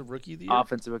 Offensive rookie of the year?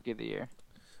 Offensive rookie of the year.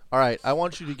 All right, I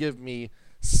want you to give me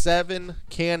 7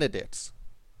 candidates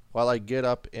while I get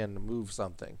up and move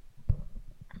something.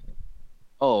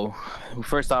 Oh,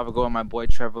 first off, I go with my boy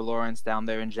Trevor Lawrence down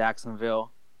there in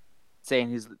Jacksonville, saying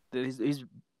he's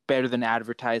better than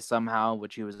advertised somehow,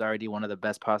 which he was already one of the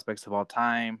best prospects of all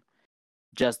time.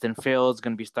 Justin Fields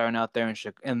going to be starting out there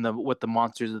with the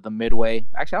Monsters of the Midway.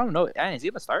 Actually, I don't know. Is he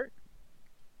going to start?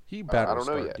 He better I don't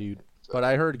know start, yet. dude. But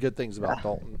I heard good things about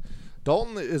Dalton.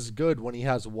 Dalton is good when he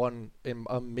has one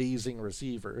amazing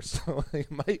receiver. So he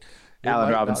might.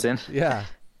 Allen Robinson. Yeah.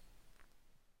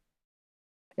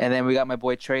 And then we got my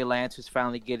boy Trey Lance, who's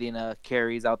finally getting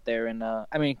carries out there.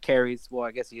 Carries. Well,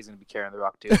 I guess he's going to be carrying the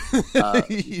rock, too.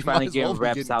 He He's might finally as getting well be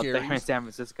reps getting out there in carries. San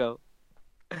Francisco.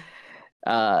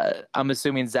 I'm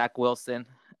assuming Zach Wilson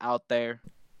out there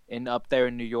up there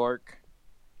in New York.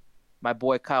 My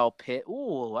boy Kyle Pitts.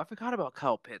 Ooh, I forgot about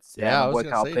Kyle Pitts. Yeah, I my was boy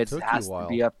gonna Kyle say, it Pitts took you has a while. to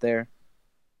be up there.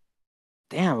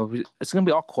 Damn, it's going to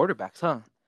be all quarterbacks, huh?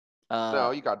 No,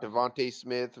 you got Devontae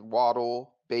Smith,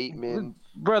 Waddle, Bateman.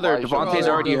 Brother, Elijah Devontae's Moore.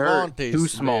 already hurt. Devontae Too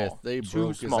Smith, small. They Too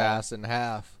broke small. his ass in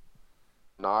half.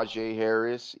 Najee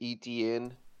Harris,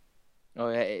 ETN. Oh,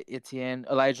 yeah, Etienne,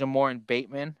 Elijah Moore, and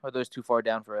Bateman. Are those too far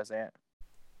down for us, Ant?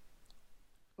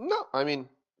 No, I mean,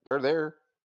 they're there.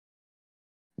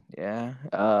 Yeah.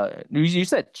 You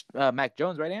said Mac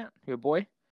Jones, right, Ant? Your boy?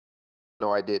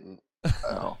 No, I didn't.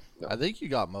 No. No. I think you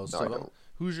got most No, of I them. don't.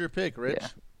 Who's your pick, Rich? Yeah.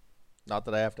 Not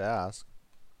that I have to ask.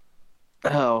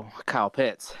 Oh, Kyle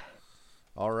Pitts.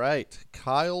 All right,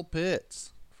 Kyle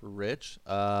Pitts for Rich.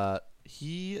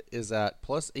 He is at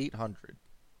plus 800.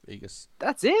 Vegas.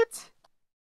 That's it?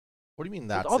 What do you mean With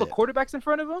that's all the it? quarterbacks in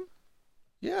front of him?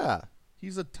 Yeah,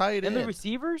 he's a tight And end. the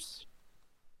receivers?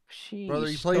 Sheesh. Brother,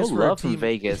 he plays No for a love from team.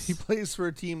 Vegas. He plays for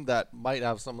a team that might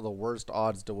have some of the worst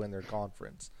odds to win their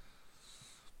conference.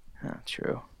 Oh,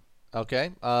 true.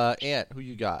 Okay, Ant, who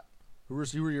you got? Who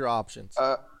were your options?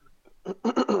 I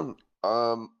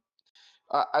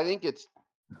think it's,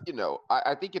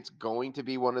 I think it's going to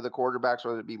be one of the quarterbacks,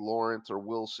 whether it be Lawrence or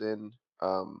Wilson.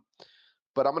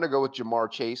 But I'm going to go with Jamar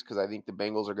Chase because I think the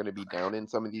Bengals are going to be down in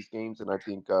some of these games, and I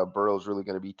think Burrow's really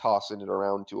going to be tossing it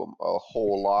around to a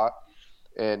whole lot.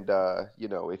 And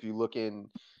if you look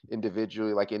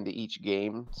individually, like into each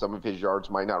game, some of his yards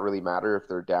might not really matter if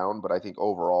they're down, but I think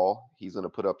overall he's going to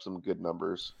put up some good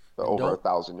numbers, over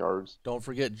 1,000 yards. Don't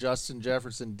forget, Justin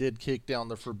Jefferson did kick down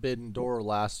the forbidden door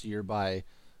last year by,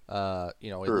 at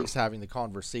least having the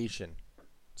conversation.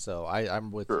 So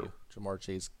I'm with you. Jamar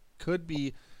Chase could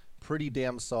be pretty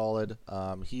damn solid.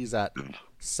 He's at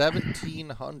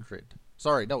 1,700.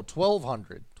 Sorry, no,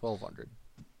 1,200. 1,200.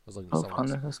 I was looking at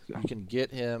someone else. You can get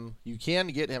him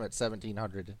at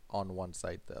 1,700 on one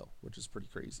site though, which is pretty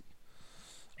crazy.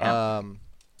 Yeah.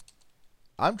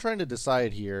 I'm trying to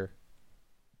decide here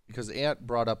because Ant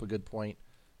brought up a good point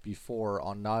before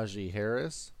on Najee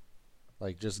Harris,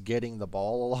 like just getting the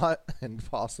ball a lot and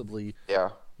possibly,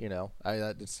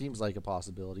 it seems like a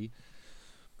possibility.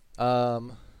 I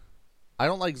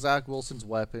don't like Zach Wilson's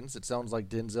weapons. It sounds like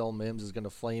Denzel Mims is going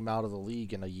to flame out of the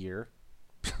league in a year.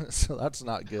 So that's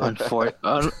not good.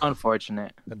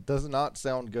 Unfortunate. It does not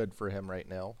sound good for him right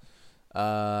now.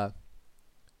 I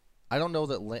don't know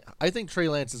that. I think Trey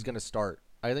Lance is going to start.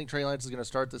 I think Trey Lance is going to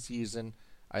start the season.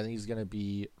 I think he's going to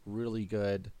be really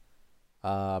good.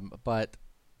 But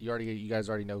you guys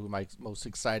already know who my most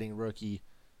exciting rookie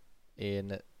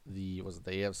in the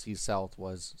AFC South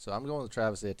was. So I'm going with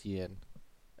Travis Etienne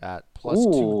at plus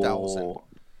 2,000.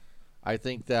 I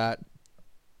think that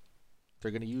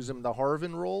they're going to use him in the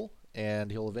Harvin role,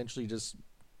 and he'll eventually just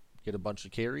get a bunch of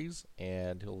carries,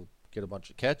 and he'll get a bunch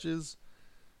of catches,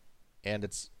 and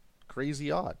it's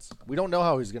crazy odds. We don't know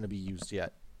how he's going to be used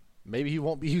yet. Maybe he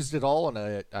won't be used at all,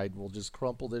 and I will just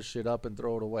crumple this shit up and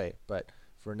throw it away. But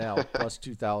for now, plus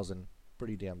 2,000,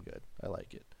 pretty damn good. I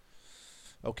like it.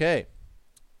 Okay.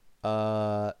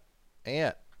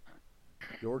 Ant,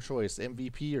 your choice,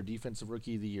 MVP or Defensive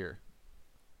Rookie of the Year?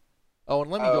 Oh,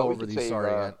 and let me go over these.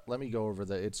 Sorry, let me go over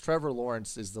it's Trevor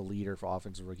Lawrence is the leader for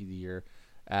Offensive Rookie of the Year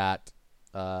at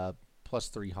plus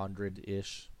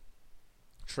 300-ish.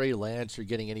 Trey Lance, you're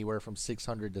getting anywhere from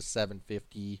 600 to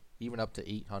 750, even up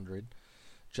to 800.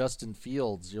 Justin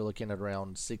Fields, you're looking at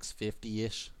around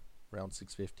 650-ish, around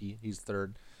 650. He's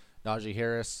third. Najee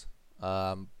Harris,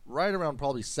 right around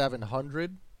probably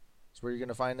 700 is where you're going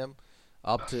to find him,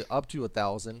 up to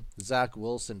 1,000. Zach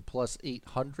Wilson plus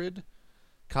 800.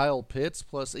 Kyle Pitts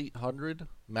plus 800,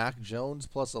 Mac Jones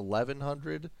plus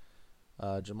 1,100,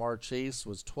 Jamar Chase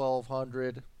was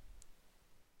 1,200.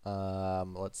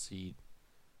 Let's see,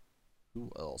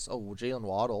 who else? Oh, Jalen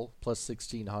Waddle plus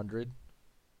 1,600.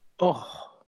 Oh,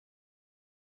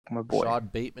 my boy.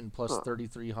 Rashad Bateman plus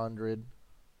 3,300.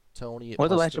 Tony at plus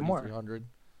plus 3,300.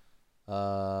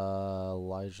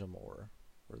 Elijah Moore,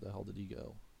 where the hell did he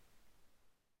go?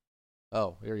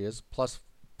 Oh, here he is, plus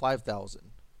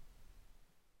 5,000.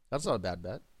 That's not a bad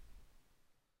bet.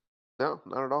 No,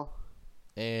 not at all.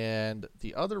 And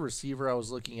the other receiver I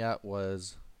was looking at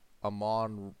was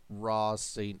Amon-Ra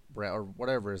St. Brown, or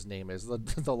whatever his name is.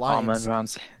 The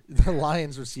Lions. The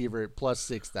Lions receiver at plus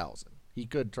 6,000. He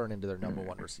could turn into their number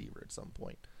one receiver at some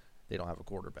point. They don't have a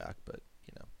quarterback, but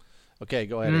Okay,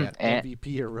 go ahead.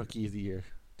 MVP or Rookie of the Year,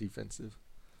 defensive.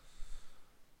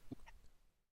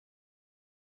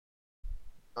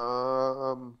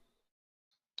 I'm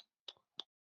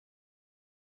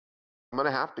going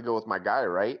to have to go with my guy,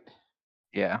 right?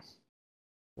 Yeah.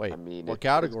 Wait, what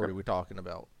category are we talking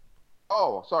about?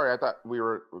 Oh, sorry. I thought we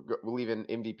were leaving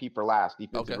MVP for last,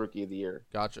 Defensive Rookie of the Year.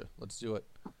 Gotcha. Let's do it.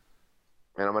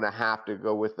 And I'm going to have to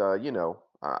go with,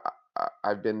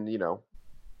 I've been,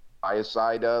 by his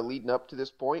side leading up to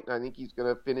this point, and I think he's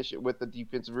going to finish it with the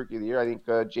Defensive Rookie of the Year. I think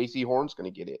J.C. Horn's going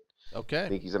to get it. Okay. I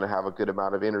think he's going to have a good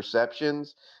amount of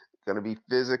interceptions, going to be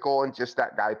physical, and just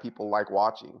that guy people like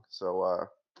watching. So,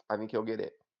 I think he'll get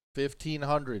it.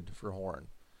 1,500 for Horn.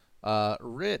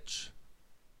 Rich.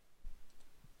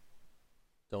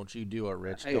 Don't you do it,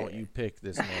 Rich. Don't you pick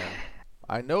this man.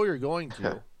 I know you're going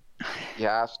to. He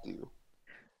has to.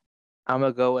 I'm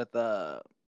going to go with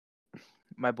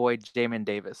my boy Jamin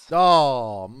Davis.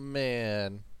 Oh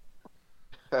man.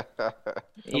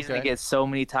 He's gonna Okay. get so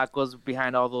many tackles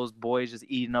behind all those boys just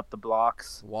eating up the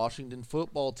blocks. Washington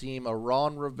football team, a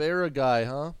Ron Rivera guy,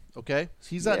 huh? Okay.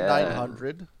 He's at Yeah.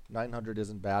 900. 900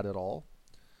 isn't bad at all.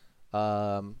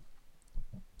 Some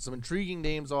intriguing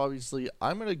names, obviously.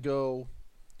 I'm going to go.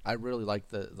 I really like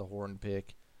the Horn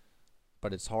pick,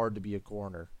 but it's hard to be a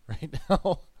corner right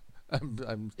now.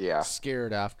 I'm Yeah.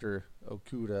 scared after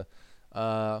Okuda.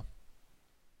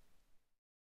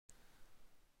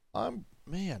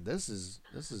 This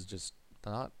is just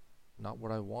not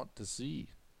what I want to see.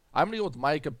 I'm gonna go with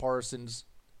Micah Parsons.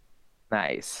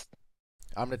 Nice.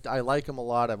 I like him a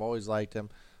lot. I've always liked him.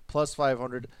 Plus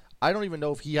 500. I don't even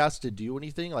know if he has to do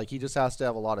anything. Like, he just has to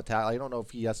have a lot of talent. I don't know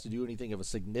if he has to do anything of a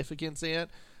significance yet.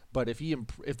 But if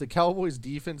the Cowboys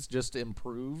defense just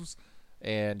improves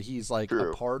and he's like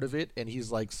True. a part of it and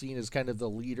he's like seen as kind of the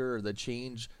leader or the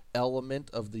change element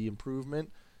of the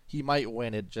improvement, he might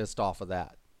win it just off of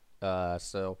that.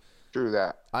 So True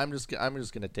that. I'm just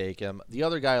gonna take him. The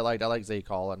other guy I like Zay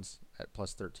Collins at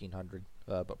plus 1300.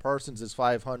 But Parsons is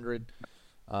 500.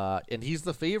 And he's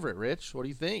the favorite, Rich. What do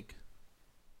you think?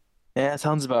 Yeah,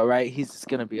 sounds about right. He's just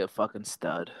gonna be a fucking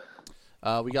stud.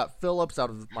 We got Phillips out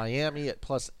of Miami at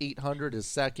plus 800 is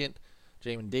second.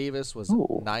 Jamin Davis was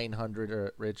Ooh.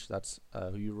 900. Rich, that's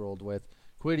who you rolled with.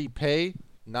 Kwity Paye,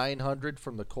 900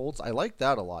 from the Colts. I like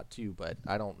that a lot too, but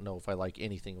I don't know if I like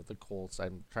anything with the Colts.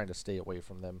 I'm trying to stay away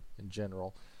from them in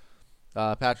general.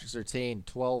 Patrick Surtain,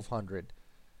 1,200.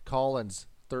 Collins,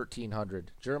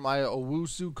 1,300. Jeremiah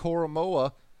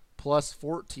Owusu-Koramoah, plus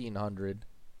 1,400.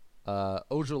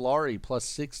 Ojulari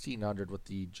plus 1,600 with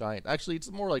the Giant. Actually,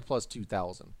 it's more like plus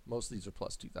 2,000. Most of these are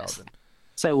plus 2,000.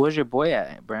 So, where's your boy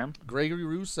at, Bram? Gregory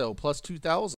Rousseau plus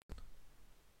 2,000.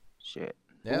 Shit.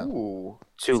 Yeah, Ooh,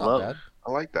 Too it's not low. bad.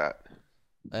 I like that.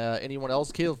 Anyone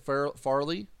else? Caleb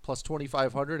Farley plus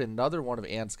 2,500. Another one of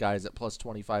Ant's guys at plus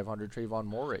 2,500.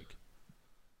 Trayvon Moehrig.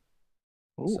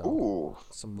 Ooh. So, Ooh,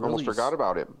 some almost really forgot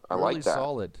about him. I really like that.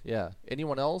 solid. Yeah.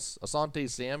 Anyone else? Asante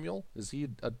Samuel, is he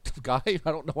a guy? I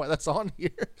don't know why that's on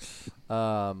here.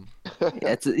 Yeah,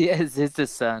 it's his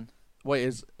son.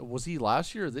 Wait, was he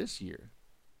last year or this year?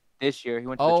 This year he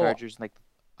went to Oh, the Chargers in, like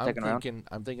I'm second round.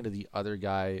 thinking of the other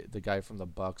guy, the guy from the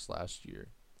Bucks last year.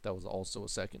 That was also a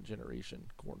second generation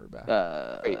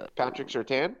cornerback. Wait, Patrick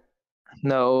Surtain?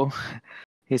 No,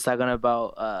 he's talking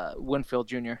about Winfield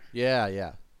Jr.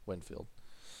 Yeah, Winfield.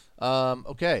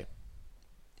 Okay.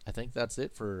 I think that's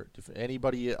it for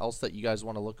anybody else that you guys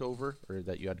want to look over or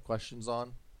that you had questions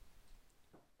on.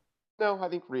 No, I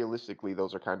think realistically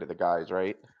those are kind of the guys,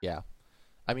 right? Yeah.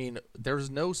 I mean,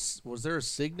 was there a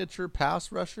signature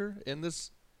pass rusher in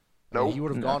this? I mean, Nope. he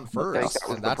would have No. gone I first. think that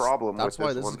was and the problem That's with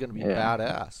why this this is one. going to be Yeah.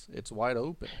 badass. It's wide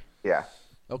open. Yeah.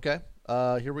 Okay.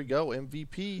 Here we go.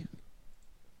 MVP.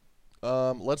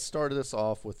 Let's start this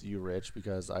off with you, Rich,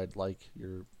 because I'd like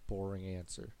your boring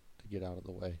answer to get out of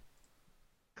the way.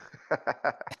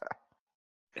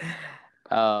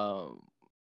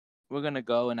 We're gonna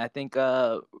go, and I think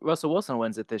Russell Wilson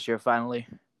wins it this year finally.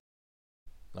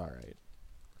 All right.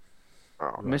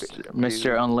 Oh,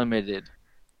 Mr. Unlimited.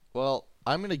 Well,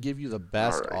 I'm going to give you the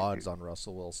best All right, odds on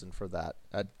Russell Wilson for that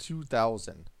at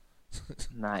 2,000.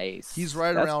 Nice. He's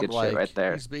right That's around good like shit right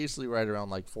there. he's basically right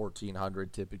around like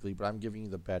 1,400 typically, but I'm giving you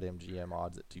the BetMGM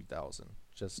odds at 2,000.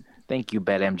 Just Thank you,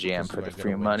 BetMGM, because for you the ain't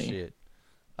free gonna win money. shit.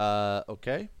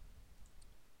 Okay.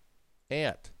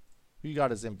 Ant, who you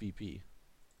got as MVP?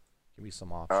 Give me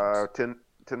some options.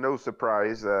 to no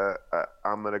surprise,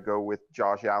 I'm gonna go with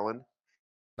Josh Allen.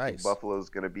 Nice. Buffalo's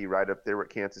gonna be right up there with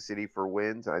Kansas City for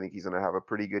wins. I think he's gonna have a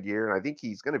pretty good year, and I think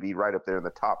he's gonna be right up there in the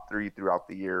top 3 throughout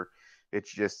the year.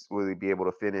 It's just will he be able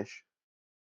to finish?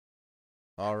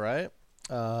 All right.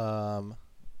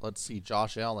 Let's see.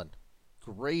 Josh Allen,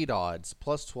 great odds,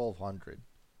 plus 1,200.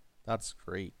 That's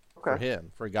great for Okay.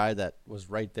 him, for a guy that was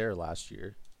right there last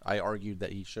year. I argued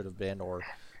that he should have been or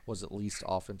was at least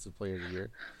offensive player of the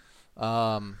year.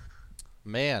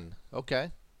 Man,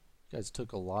 okay. You guys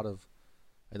took a lot of,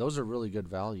 and those are really good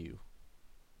value,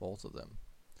 both of them.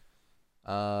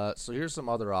 So here's some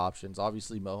other options.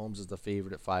 Obviously, Mahomes is the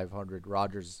favorite at 500.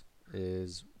 Rodgers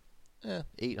is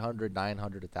 800,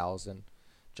 900, 1,000.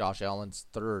 Josh Allen's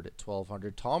third at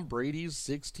 1,200. Tom Brady's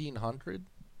 1,600.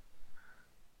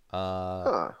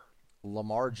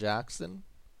 Lamar Jackson,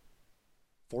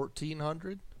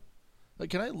 1,400. Like,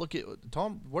 can I look at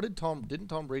Tom? Didn't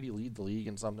Tom Brady lead the league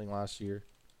in something last year?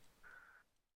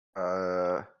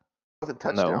 Wasn't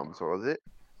touchdowns, was it?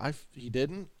 He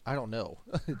didn't. I don't know.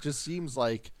 It just seems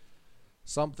like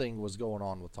something was going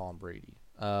on with Tom Brady.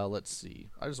 Let's see.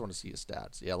 I just want to see his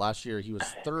stats. Yeah, last year he was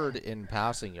third in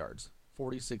passing yards,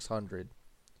 4,600.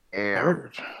 And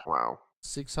wow,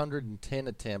 610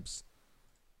 attempts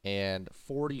and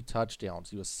 40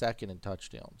 touchdowns. He was second in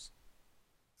touchdowns.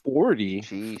 40.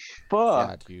 Sheesh. Fuck.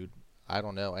 Yeah, dude. I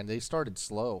don't know. And they started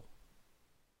slow.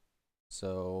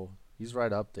 So he's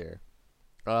right up there.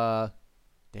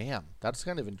 Damn, that's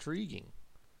kind of intriguing.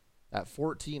 At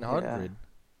 1,400. Yeah.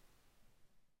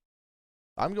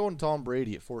 I'm going Tom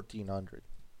Brady at 1,400.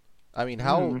 I mean,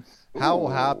 how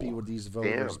happy would these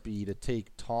voters be to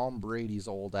take Tom Brady's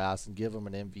old ass and give him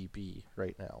an MVP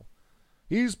right now?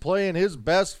 He's playing his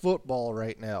best football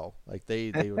right now. Like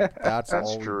they would, that's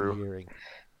all we'd be hearing.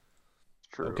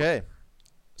 True. Okay.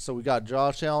 So we got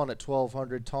Josh Allen at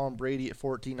 1,200, Tom Brady at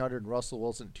 1,400, Russell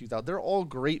Wilson at 2,000. They're all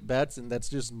great bets, and that's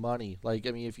just money. Like,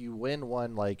 I mean, if you win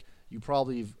one, like, you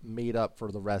probably have made up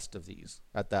for the rest of these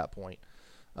at that point.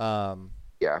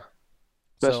 Yeah.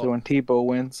 Especially when Tebow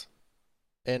wins.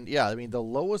 And, yeah, I mean, the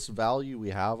lowest value we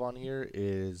have on here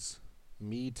is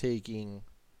me taking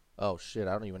 – oh, shit,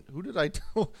 I don't even – who did I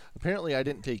tell? Apparently I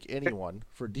didn't take anyone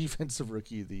for Defensive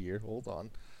Rookie of the Year. Hold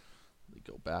on. Let me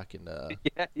go back and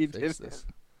yeah, you fix did. this.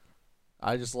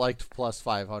 I just liked plus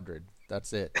 500.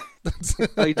 That's it.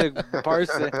 Oh, you took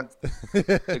Parsons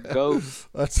to go.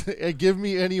 Give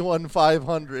me anyone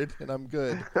 500 and I'm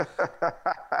good.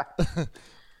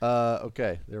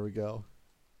 Okay, there we go.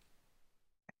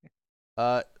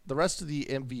 The rest of the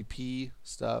MVP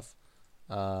stuff,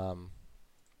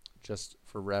 just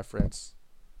for reference,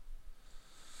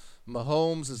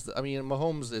 Mahomes is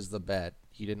the bet.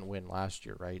 He didn't win last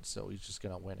year, right? So he's just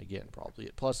going to win again probably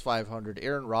at plus 500.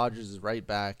 Aaron Rodgers is right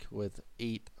back with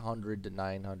 800 to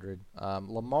 900.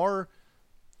 Lamar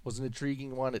was an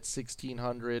intriguing one at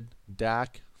 1,600.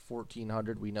 Dak,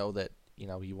 1,400. We know that,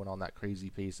 he went on that crazy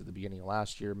pace at the beginning of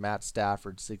last year. Matt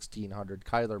Stafford, 1,600.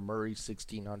 Kyler Murray,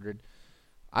 1,600.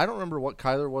 I don't remember what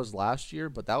Kyler was last year,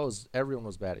 but everyone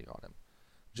was betting on him.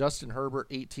 Justin Herbert,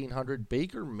 1,800.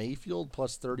 Baker Mayfield,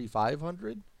 plus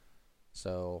 3,500.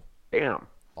 So... Damn.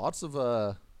 Lots of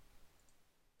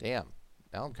damn.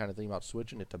 Now I'm kind of thinking about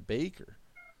switching it to Baker.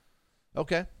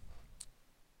 Okay.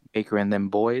 Baker and them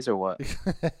boys or what?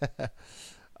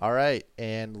 All right,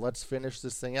 and let's finish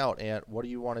this thing out. And what do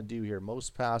you want to do here?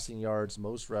 Most passing yards,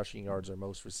 most rushing yards, or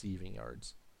most receiving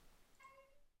yards?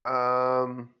 We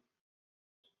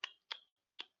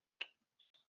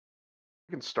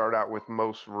can start out with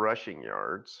most rushing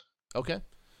yards. Okay.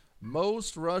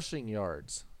 Most rushing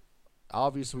yards.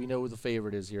 Obviously, we know who the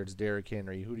favorite is here. It's Derrick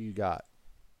Henry. Who do you got?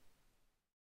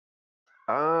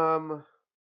 I'm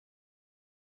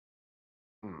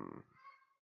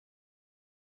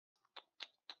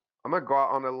gonna go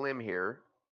out on a limb here.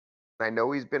 I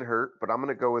know he's been hurt, but I'm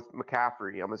gonna go with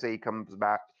McCaffrey. I'm gonna say he comes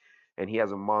back and he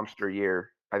has a monster year.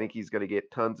 I think he's gonna get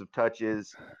tons of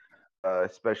touches,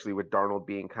 especially with Darnold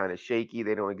being kind of shaky.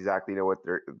 They don't exactly know what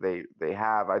they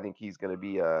have. I think he's gonna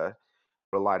be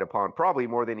relied upon probably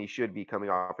more than he should be coming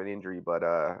off an injury, but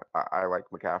I like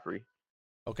McCaffrey.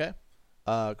 Okay.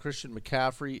 Christian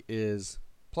McCaffrey is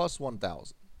plus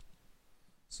 1,000.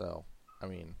 So, I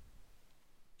mean,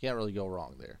 can't really go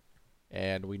wrong there.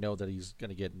 And we know that he's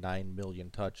going to get 9 million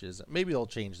touches. Maybe they'll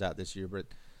change that this year, but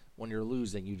when you're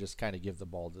losing, you just kind of give the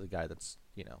ball to the guy that's,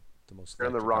 the most. You're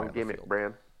on the wrong gimmick,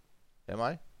 Brand. Am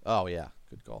I? Oh, yeah.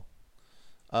 Good call.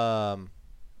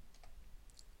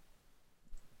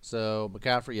 So,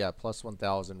 McCaffrey, yeah, plus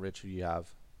 1,000. Rich, who do you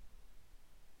have?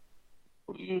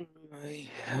 I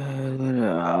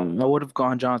would have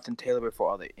gone Jonathan Taylor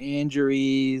before all the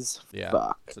injuries. Yeah,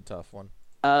 Fuck. It's a tough one.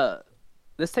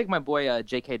 Let's take my boy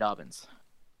J.K. Dobbins.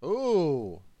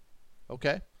 Ooh.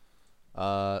 Okay.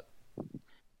 That's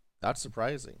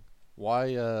surprising.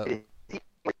 Why,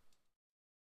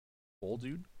 old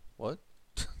dude? What?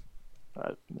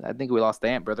 I think we lost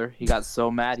Ant, brother. He got so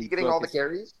mad. He's getting all the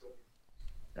carries?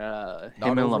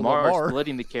 Him and Lamar are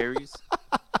splitting the carries.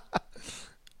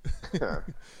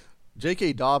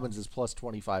 J.K. Dobbins is plus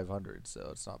 2,500, so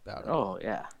it's not bad. Oh,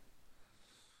 yeah.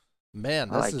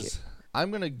 Man, I'm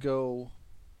going to go.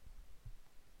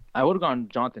 I would have gone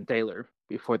Jonathan Taylor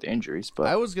before the injuries, but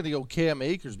I was going to go Cam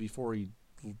Akers before he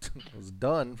was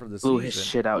done for the season. Blew his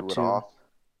shit out, too.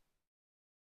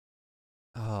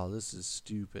 Oh, this is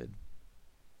stupid.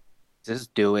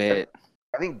 Just do it.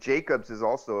 I think Jacobs is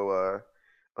also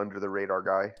under the radar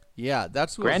guy. Yeah,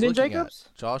 that's who Brandon I was looking Jacobs?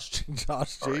 at.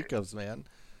 Josh Jacobs, man.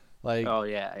 Like, oh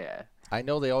yeah. I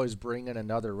know they always bring in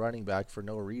another running back for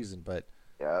no reason, but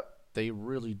yeah, they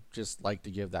really just like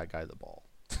to give that guy the ball.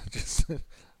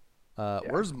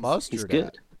 Where's Mustard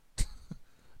at?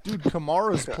 Dude,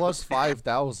 Kamara's plus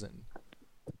 5,000.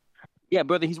 Yeah,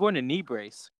 brother, he's wearing a knee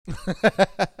brace.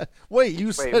 Wait,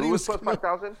 you said Who he was was plus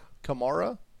 5,000?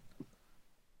 Kamara?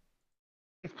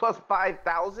 He's plus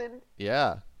 5,000?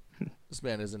 Yeah. This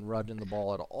man isn't running the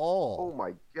ball at Oh all.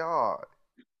 my god.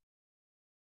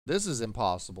 This is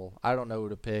impossible. I don't know who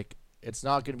to pick. It's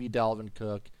not going to be Dalvin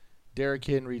Cook. Derrick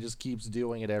Henry just keeps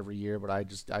doing it every year, but I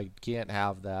can't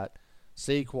have that.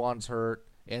 Saquon's hurt.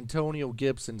 Antonio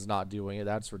Gibson's not doing it.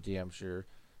 That's for damn sure.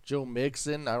 Joe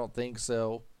Mixon, I don't think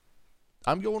so.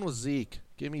 I'm going with Zeke.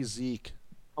 Give me Zeke.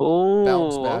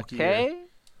 Bounce Oh, back okay. year.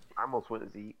 I almost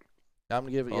went Zeke. I'm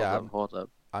gonna give it. Hold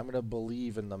up. I'm gonna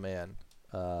believe in the man.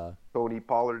 Tony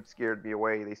Pollard scared me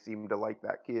away. They seem to like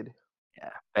that kid. Yeah,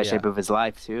 best shape of his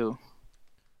life too.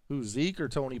 Who, Zeke or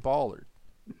Tony Pollard?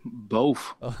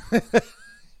 Both.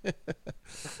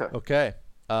 Okay.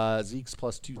 Zeke's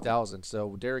plus 2,000.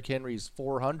 So Derrick Henry's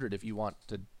 400 if you want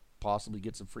to possibly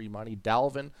get some free money.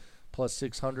 Dalvin plus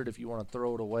 600 if you want to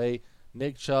throw it away.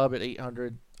 Nick Chubb at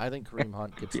 800. I think Kareem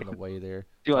Hunt gets in the way there.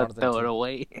 You want to throw it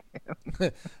away?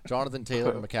 Jonathan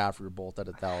Taylor and McCaffrey were both at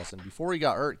 1,000. Before he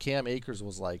got hurt, Cam Akers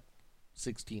was like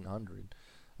 1,600.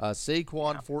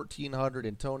 Saquon 1,400.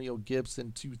 Antonio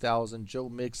Gibson 2,000. Joe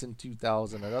Mixon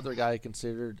 2,000. Another guy I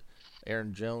considered,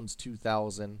 Aaron Jones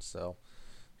 2,000. So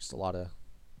just a lot of,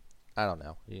 I don't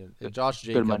know. Josh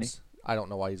Jacobs, I don't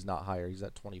know why he's not higher. He's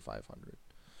at 2,500.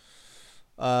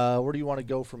 Where do you want to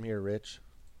go from here, Rich?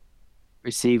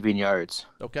 Receiving yards.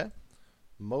 Okay.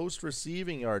 Most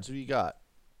receiving yards. Who you got?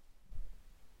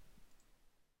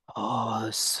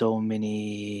 Oh, so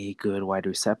many good wide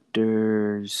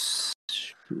receptors.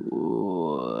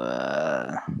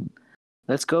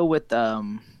 Let's go with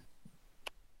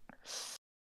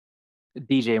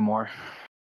DJ Moore.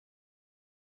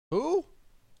 Who?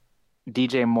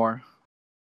 DJ Moore.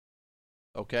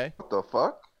 Okay. What the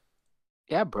fuck?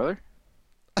 Yeah, brother.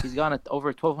 He's gone at over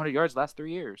 1,200 yards last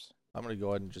 3 years. I'm going to go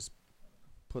ahead and just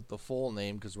put the full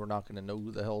name because we're not going to know who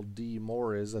the hell D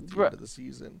Moore is at the end of the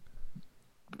season.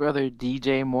 Brother,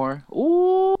 DJ Moore.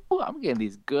 Ooh, I'm getting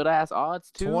these good-ass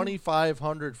odds, too.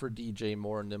 2,500 for DJ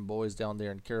Moore and them boys down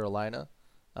there in Carolina.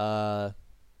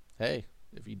 Hey,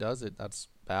 if he does it, that's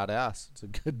badass. It's a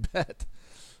good bet.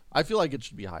 I feel like it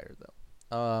should be higher, though.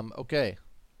 Okay.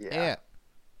 Yeah. Ant,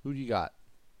 who do you got?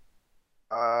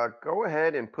 Go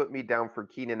ahead and put me down for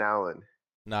Keenan Allen.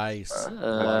 Nice.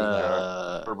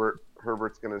 Herbert's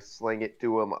going to sling it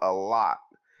to him a lot,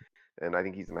 and I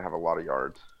think he's going to have a lot of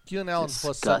yards. Keenan Allen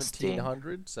plus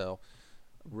 1,700, so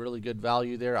really good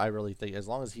value there. I really think as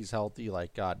long as he's healthy,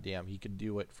 like, goddamn, he could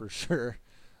do it for sure.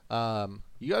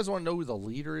 You guys want to know who the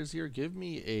leader is here? Give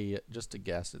me just a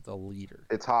guess at the leader.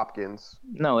 It's Hopkins.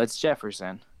 No, it's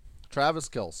Jefferson. Travis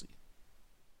Kelce.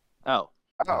 Oh.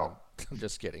 Oh. I'm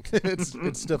just kidding. It's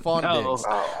Stephon Diggs.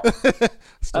 Oh.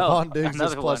 Stephon Diggs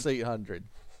is plus one. 800.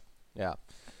 Yeah.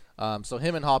 So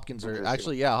him and Hopkins are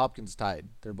actually, Hopkins tied.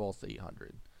 They're both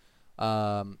 800.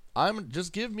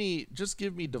 Just give me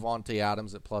Devontae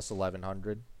Adams at plus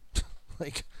 1,100.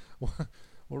 Like, what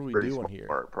are we doing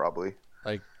here? Probably.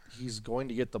 Like, he's going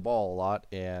to get the ball a lot,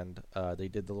 and they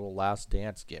did the little last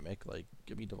dance gimmick. Like,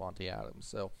 give me Devontae Adams.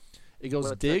 So it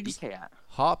goes Diggs,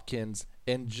 Hopkins,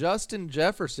 and Justin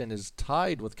Jefferson is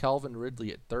tied with Calvin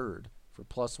Ridley at third for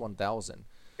plus 1,000.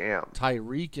 Damn.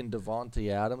 Tyreek and Devontae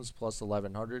Adams plus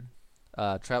 1,100.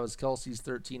 Travis Kelce's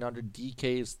 1,300.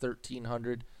 DK's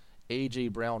 1,300.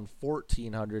 AJ Brown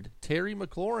 1,400. Terry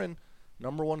McLaurin,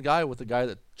 number one guy with a guy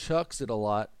that chucks it a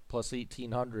lot, plus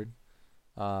 1,800.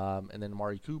 And then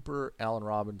Amari Cooper, Allen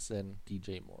Robinson,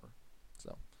 DJ Moore.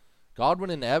 So Godwin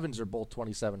and Evans are both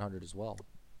 2,700 as well.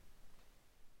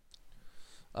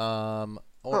 I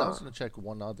was going to check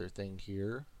one other thing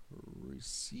here.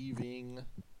 Receiving.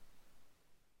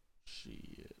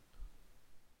 Shit.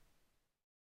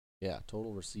 Yeah,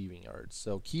 total receiving yards.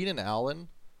 So Keenan Allen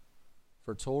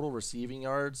for total receiving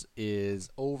yards is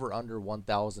over under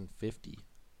 1,050.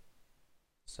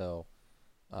 So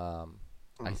I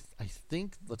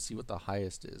think, let's see what the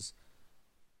highest is.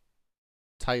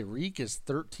 Tyreek is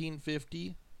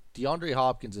 1,350. DeAndre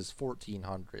Hopkins is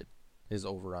 1,400. His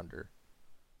over under.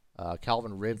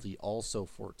 Calvin Ridley also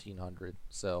 1,400.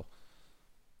 So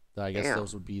I guess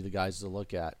those would be the guys to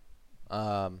look at.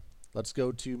 Let's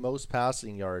go to most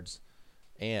passing yards.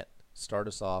 Ant, start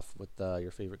us off with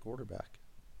your favorite quarterback.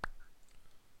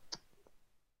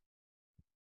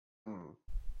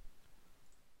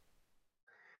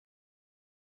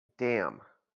 Damn.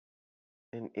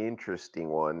 An interesting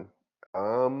one.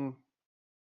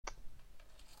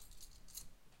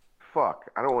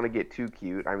 Fuck. I don't want to get too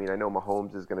cute. I mean, I know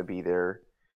Mahomes is going to be there.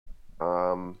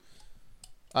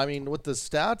 I mean, with the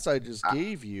stats I just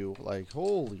gave you, like,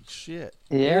 holy shit.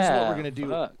 Yeah. Here's what we're gonna do.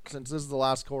 Fuck. Since this is the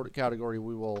last category,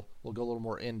 we'll go a little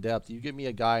more in depth. You give me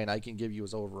a guy, and I can give you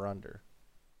his over under.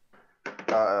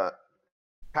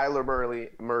 Kyler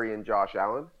Murray, and Josh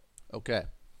Allen. Okay.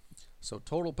 So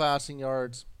total passing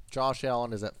yards, Josh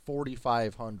Allen is at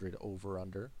 4,500 over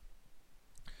under.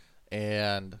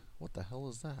 And what the hell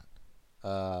is that?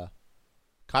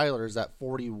 Kyler is at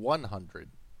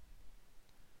 4,100.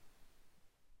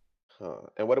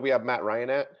 And what do we have Matt Ryan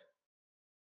at?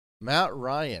 Matt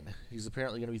Ryan, he's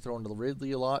apparently going to be throwing to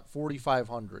Ridley a lot,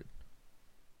 4,500.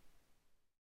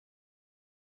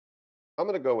 I'm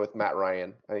going to go with Matt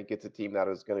Ryan. I think it's a team that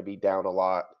is going to be down a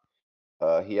lot.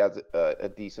 He has a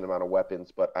decent amount of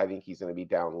weapons, but I think he's going to be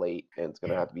down late, and it's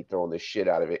going to have to be throwing the shit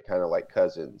out of it, kind of like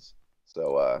Cousins.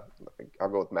 So I'll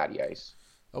go with Matty Ice.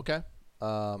 Okay.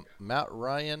 Matt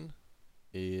Ryan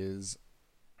is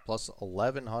plus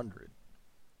 1,100.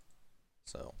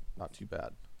 So, not too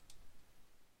bad.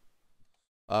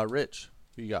 Rich,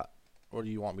 who you got? What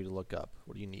do you want me to look up?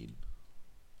 What do you need?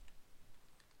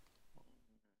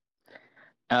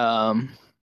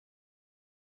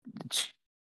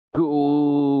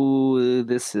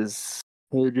 This is.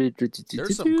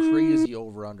 There's some crazy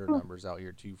over/under numbers out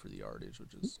here too for the yardage,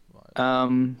 which is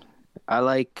wild. I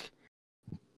like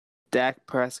Dak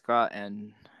Prescott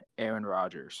and Aaron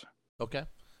Rodgers. Okay.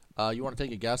 You want to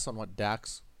take a guess on what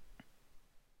Dak's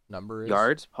number is?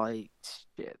 Yards? Probably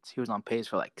shit. He was on pace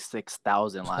for like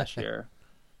 6,000 last year.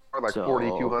 Or like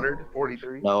 4,200,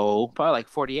 43? No, probably like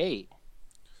 48.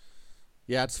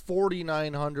 Yeah, it's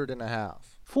 4,900 and a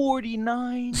half.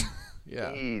 49?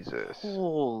 Yeah. Jesus.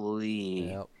 Holy.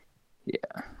 Yep.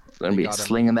 Yeah. Gonna be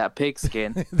slinging that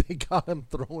pigskin. They got him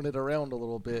throwing it around a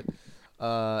little bit.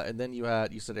 And then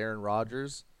you said Aaron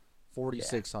Rodgers,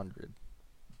 4,600.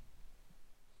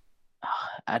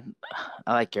 I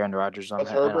like Aaron Rodgers on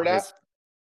What's Herbert at?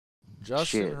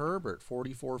 Justin Herbert,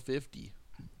 4,450.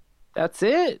 That's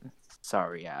it.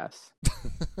 Sorry, ass.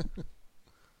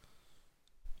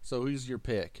 So who's your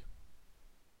pick?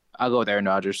 I'll go with Aaron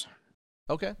Rodgers.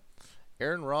 Okay.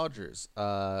 Aaron Rodgers,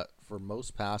 for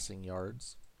most passing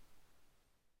yards,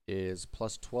 is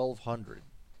plus 1,200.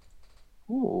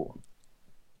 Ooh.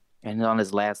 And on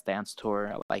his last dance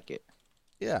tour, I like it.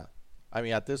 Yeah. I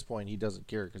mean, at this point, he doesn't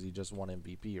care because he just won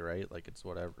MVP, right? Like, it's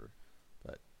whatever.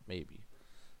 But maybe.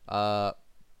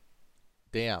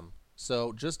 Damn.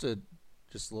 So, just a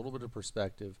little bit of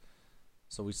perspective.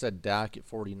 So, we said Dak at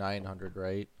 4,900,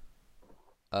 right?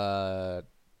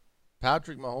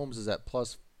 Patrick Mahomes is at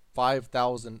plus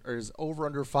 5,000, or is over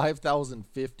under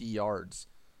 5,050 yards.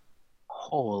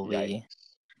 Holy.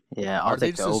 Yikes. Yeah, Are they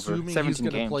take just the over. assuming he's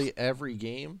going to play every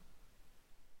game?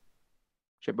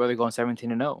 Shit, bro, they're going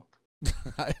 17-0.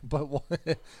 But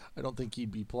I don't think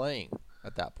he'd be playing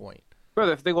at that point.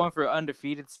 Brother, if they're going for an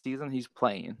undefeated season, he's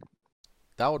playing.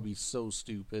 That would be so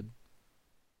stupid.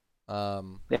 They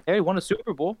already won a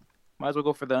Super Bowl. Might as well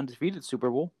go for the undefeated Super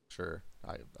Bowl. Sure.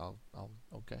 I'll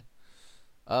okay.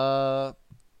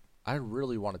 I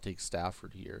really want to take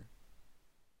Stafford here.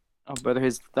 Oh, brother,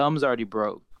 his thumb's already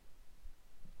broke.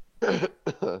 He's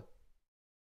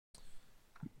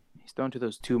thrown to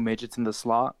those two midgets in the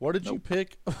slot. What did you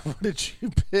pick? What did you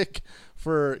pick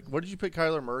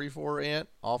Kyler Murray for, Ant?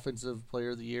 Offensive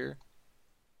Player of the Year?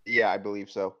 Yeah, I believe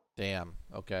so. Damn.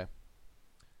 Okay.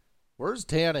 Where's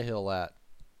Tannehill at?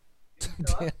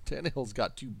 Tannehill's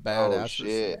got two badass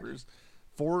receivers.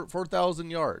 4,000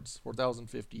 yards.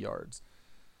 4,050 yards.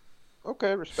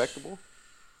 Okay, respectable.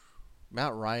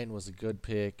 Matt Ryan was a good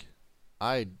pick.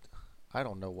 I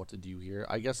don't know what to do here.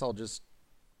 I guess I'm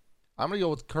going to go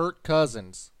with Kirk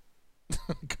Cousins.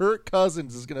 Kirk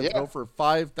Cousins is going to throw for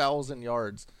 5,000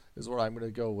 yards is what I'm going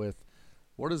to go with.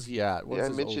 What is he at? What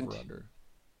is his over-under?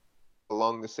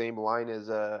 Along the same line as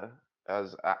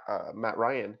Matt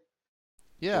Ryan.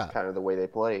 Yeah. That's kind of the way they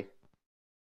play.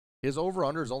 His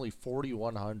over-under is only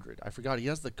 4,100. I forgot he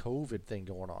has the COVID thing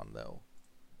going on, though.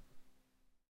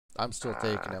 I'm still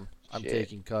taking him. I'm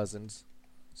taking Cousins.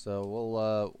 So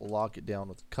we'll lock it down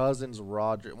with Cousins,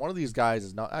 Rodgers. One of these guys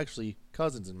is not actually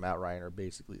Cousins and Matt Ryan are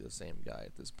basically the same guy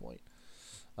at this point.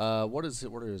 What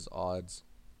are his odds?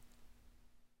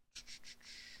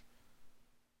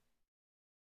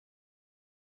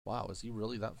 Wow, is he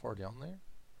really that far down there?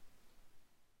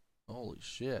 Holy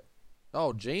shit!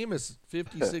 Oh, Jameis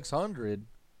 5,600.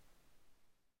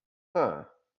 Huh.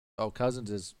 Oh,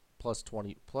 Cousins is plus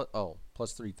 20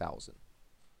 plus 3,000.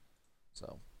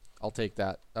 So I'll take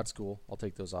that. That's cool. I'll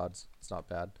take those odds. It's not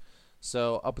bad.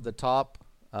 So up at the top,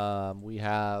 we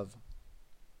have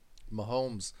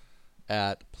Mahomes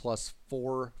at plus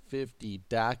 450.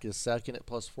 Dak is second at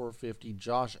plus 450.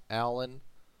 Josh Allen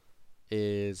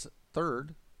is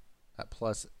third at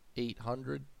plus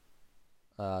 800.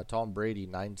 Tom Brady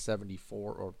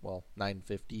 974 or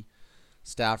 950.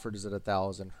 Stafford is at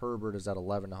 1,000. Herbert is at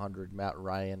 1,100. Matt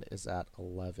Ryan is at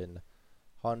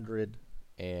 1,100,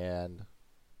 and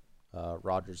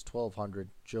Rodgers 1,200.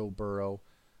 Joe Burrow's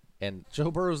at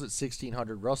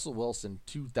 1,600. Russell Wilson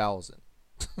 2,000.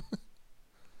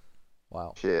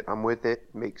 Wow. Shit, I'm with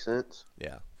it. Makes sense.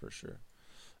 Yeah, for sure.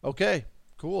 Okay,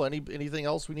 cool. Anything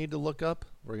else we need to look up?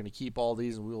 We're gonna keep all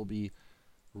these, and we will be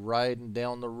riding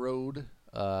down the road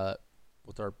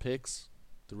with our picks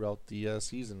throughout the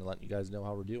season and letting you guys know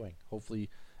how we're doing. Hopefully,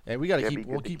 and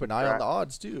we'll keep an eye on the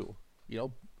odds too.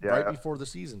 Right before the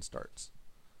season starts.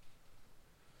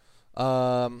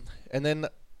 And then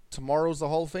tomorrow's the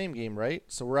Hall of Fame game, right?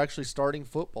 So we're actually starting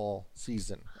football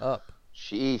season up.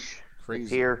 Sheesh. Crazy.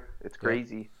 It's here. It's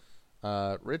crazy.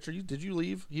 Rich, did you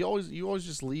leave? You always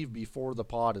just leave before the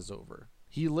pod is over.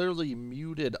 He literally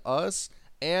muted us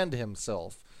and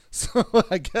himself. So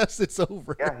I guess it's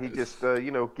over. Yeah, he just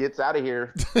gets out of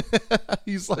here.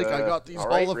 He's like, I got these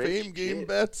Hall of Fame game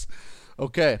bets.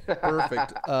 Okay,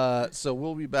 perfect. So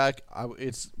we'll be back.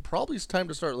 It's probably time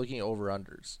to start looking at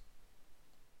over-unders.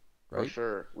 Right? For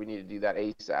sure. We need to do that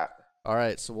ASAP. All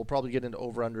right, so we'll probably get into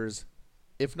over-unders,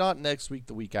 if not next week,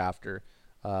 the week after.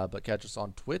 But catch us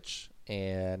on Twitch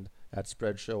and at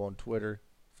Spread Show on Twitter.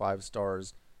 5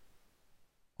 stars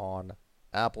on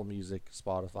Apple Music,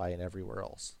 Spotify, and everywhere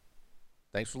else.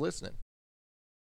 Thanks for listening.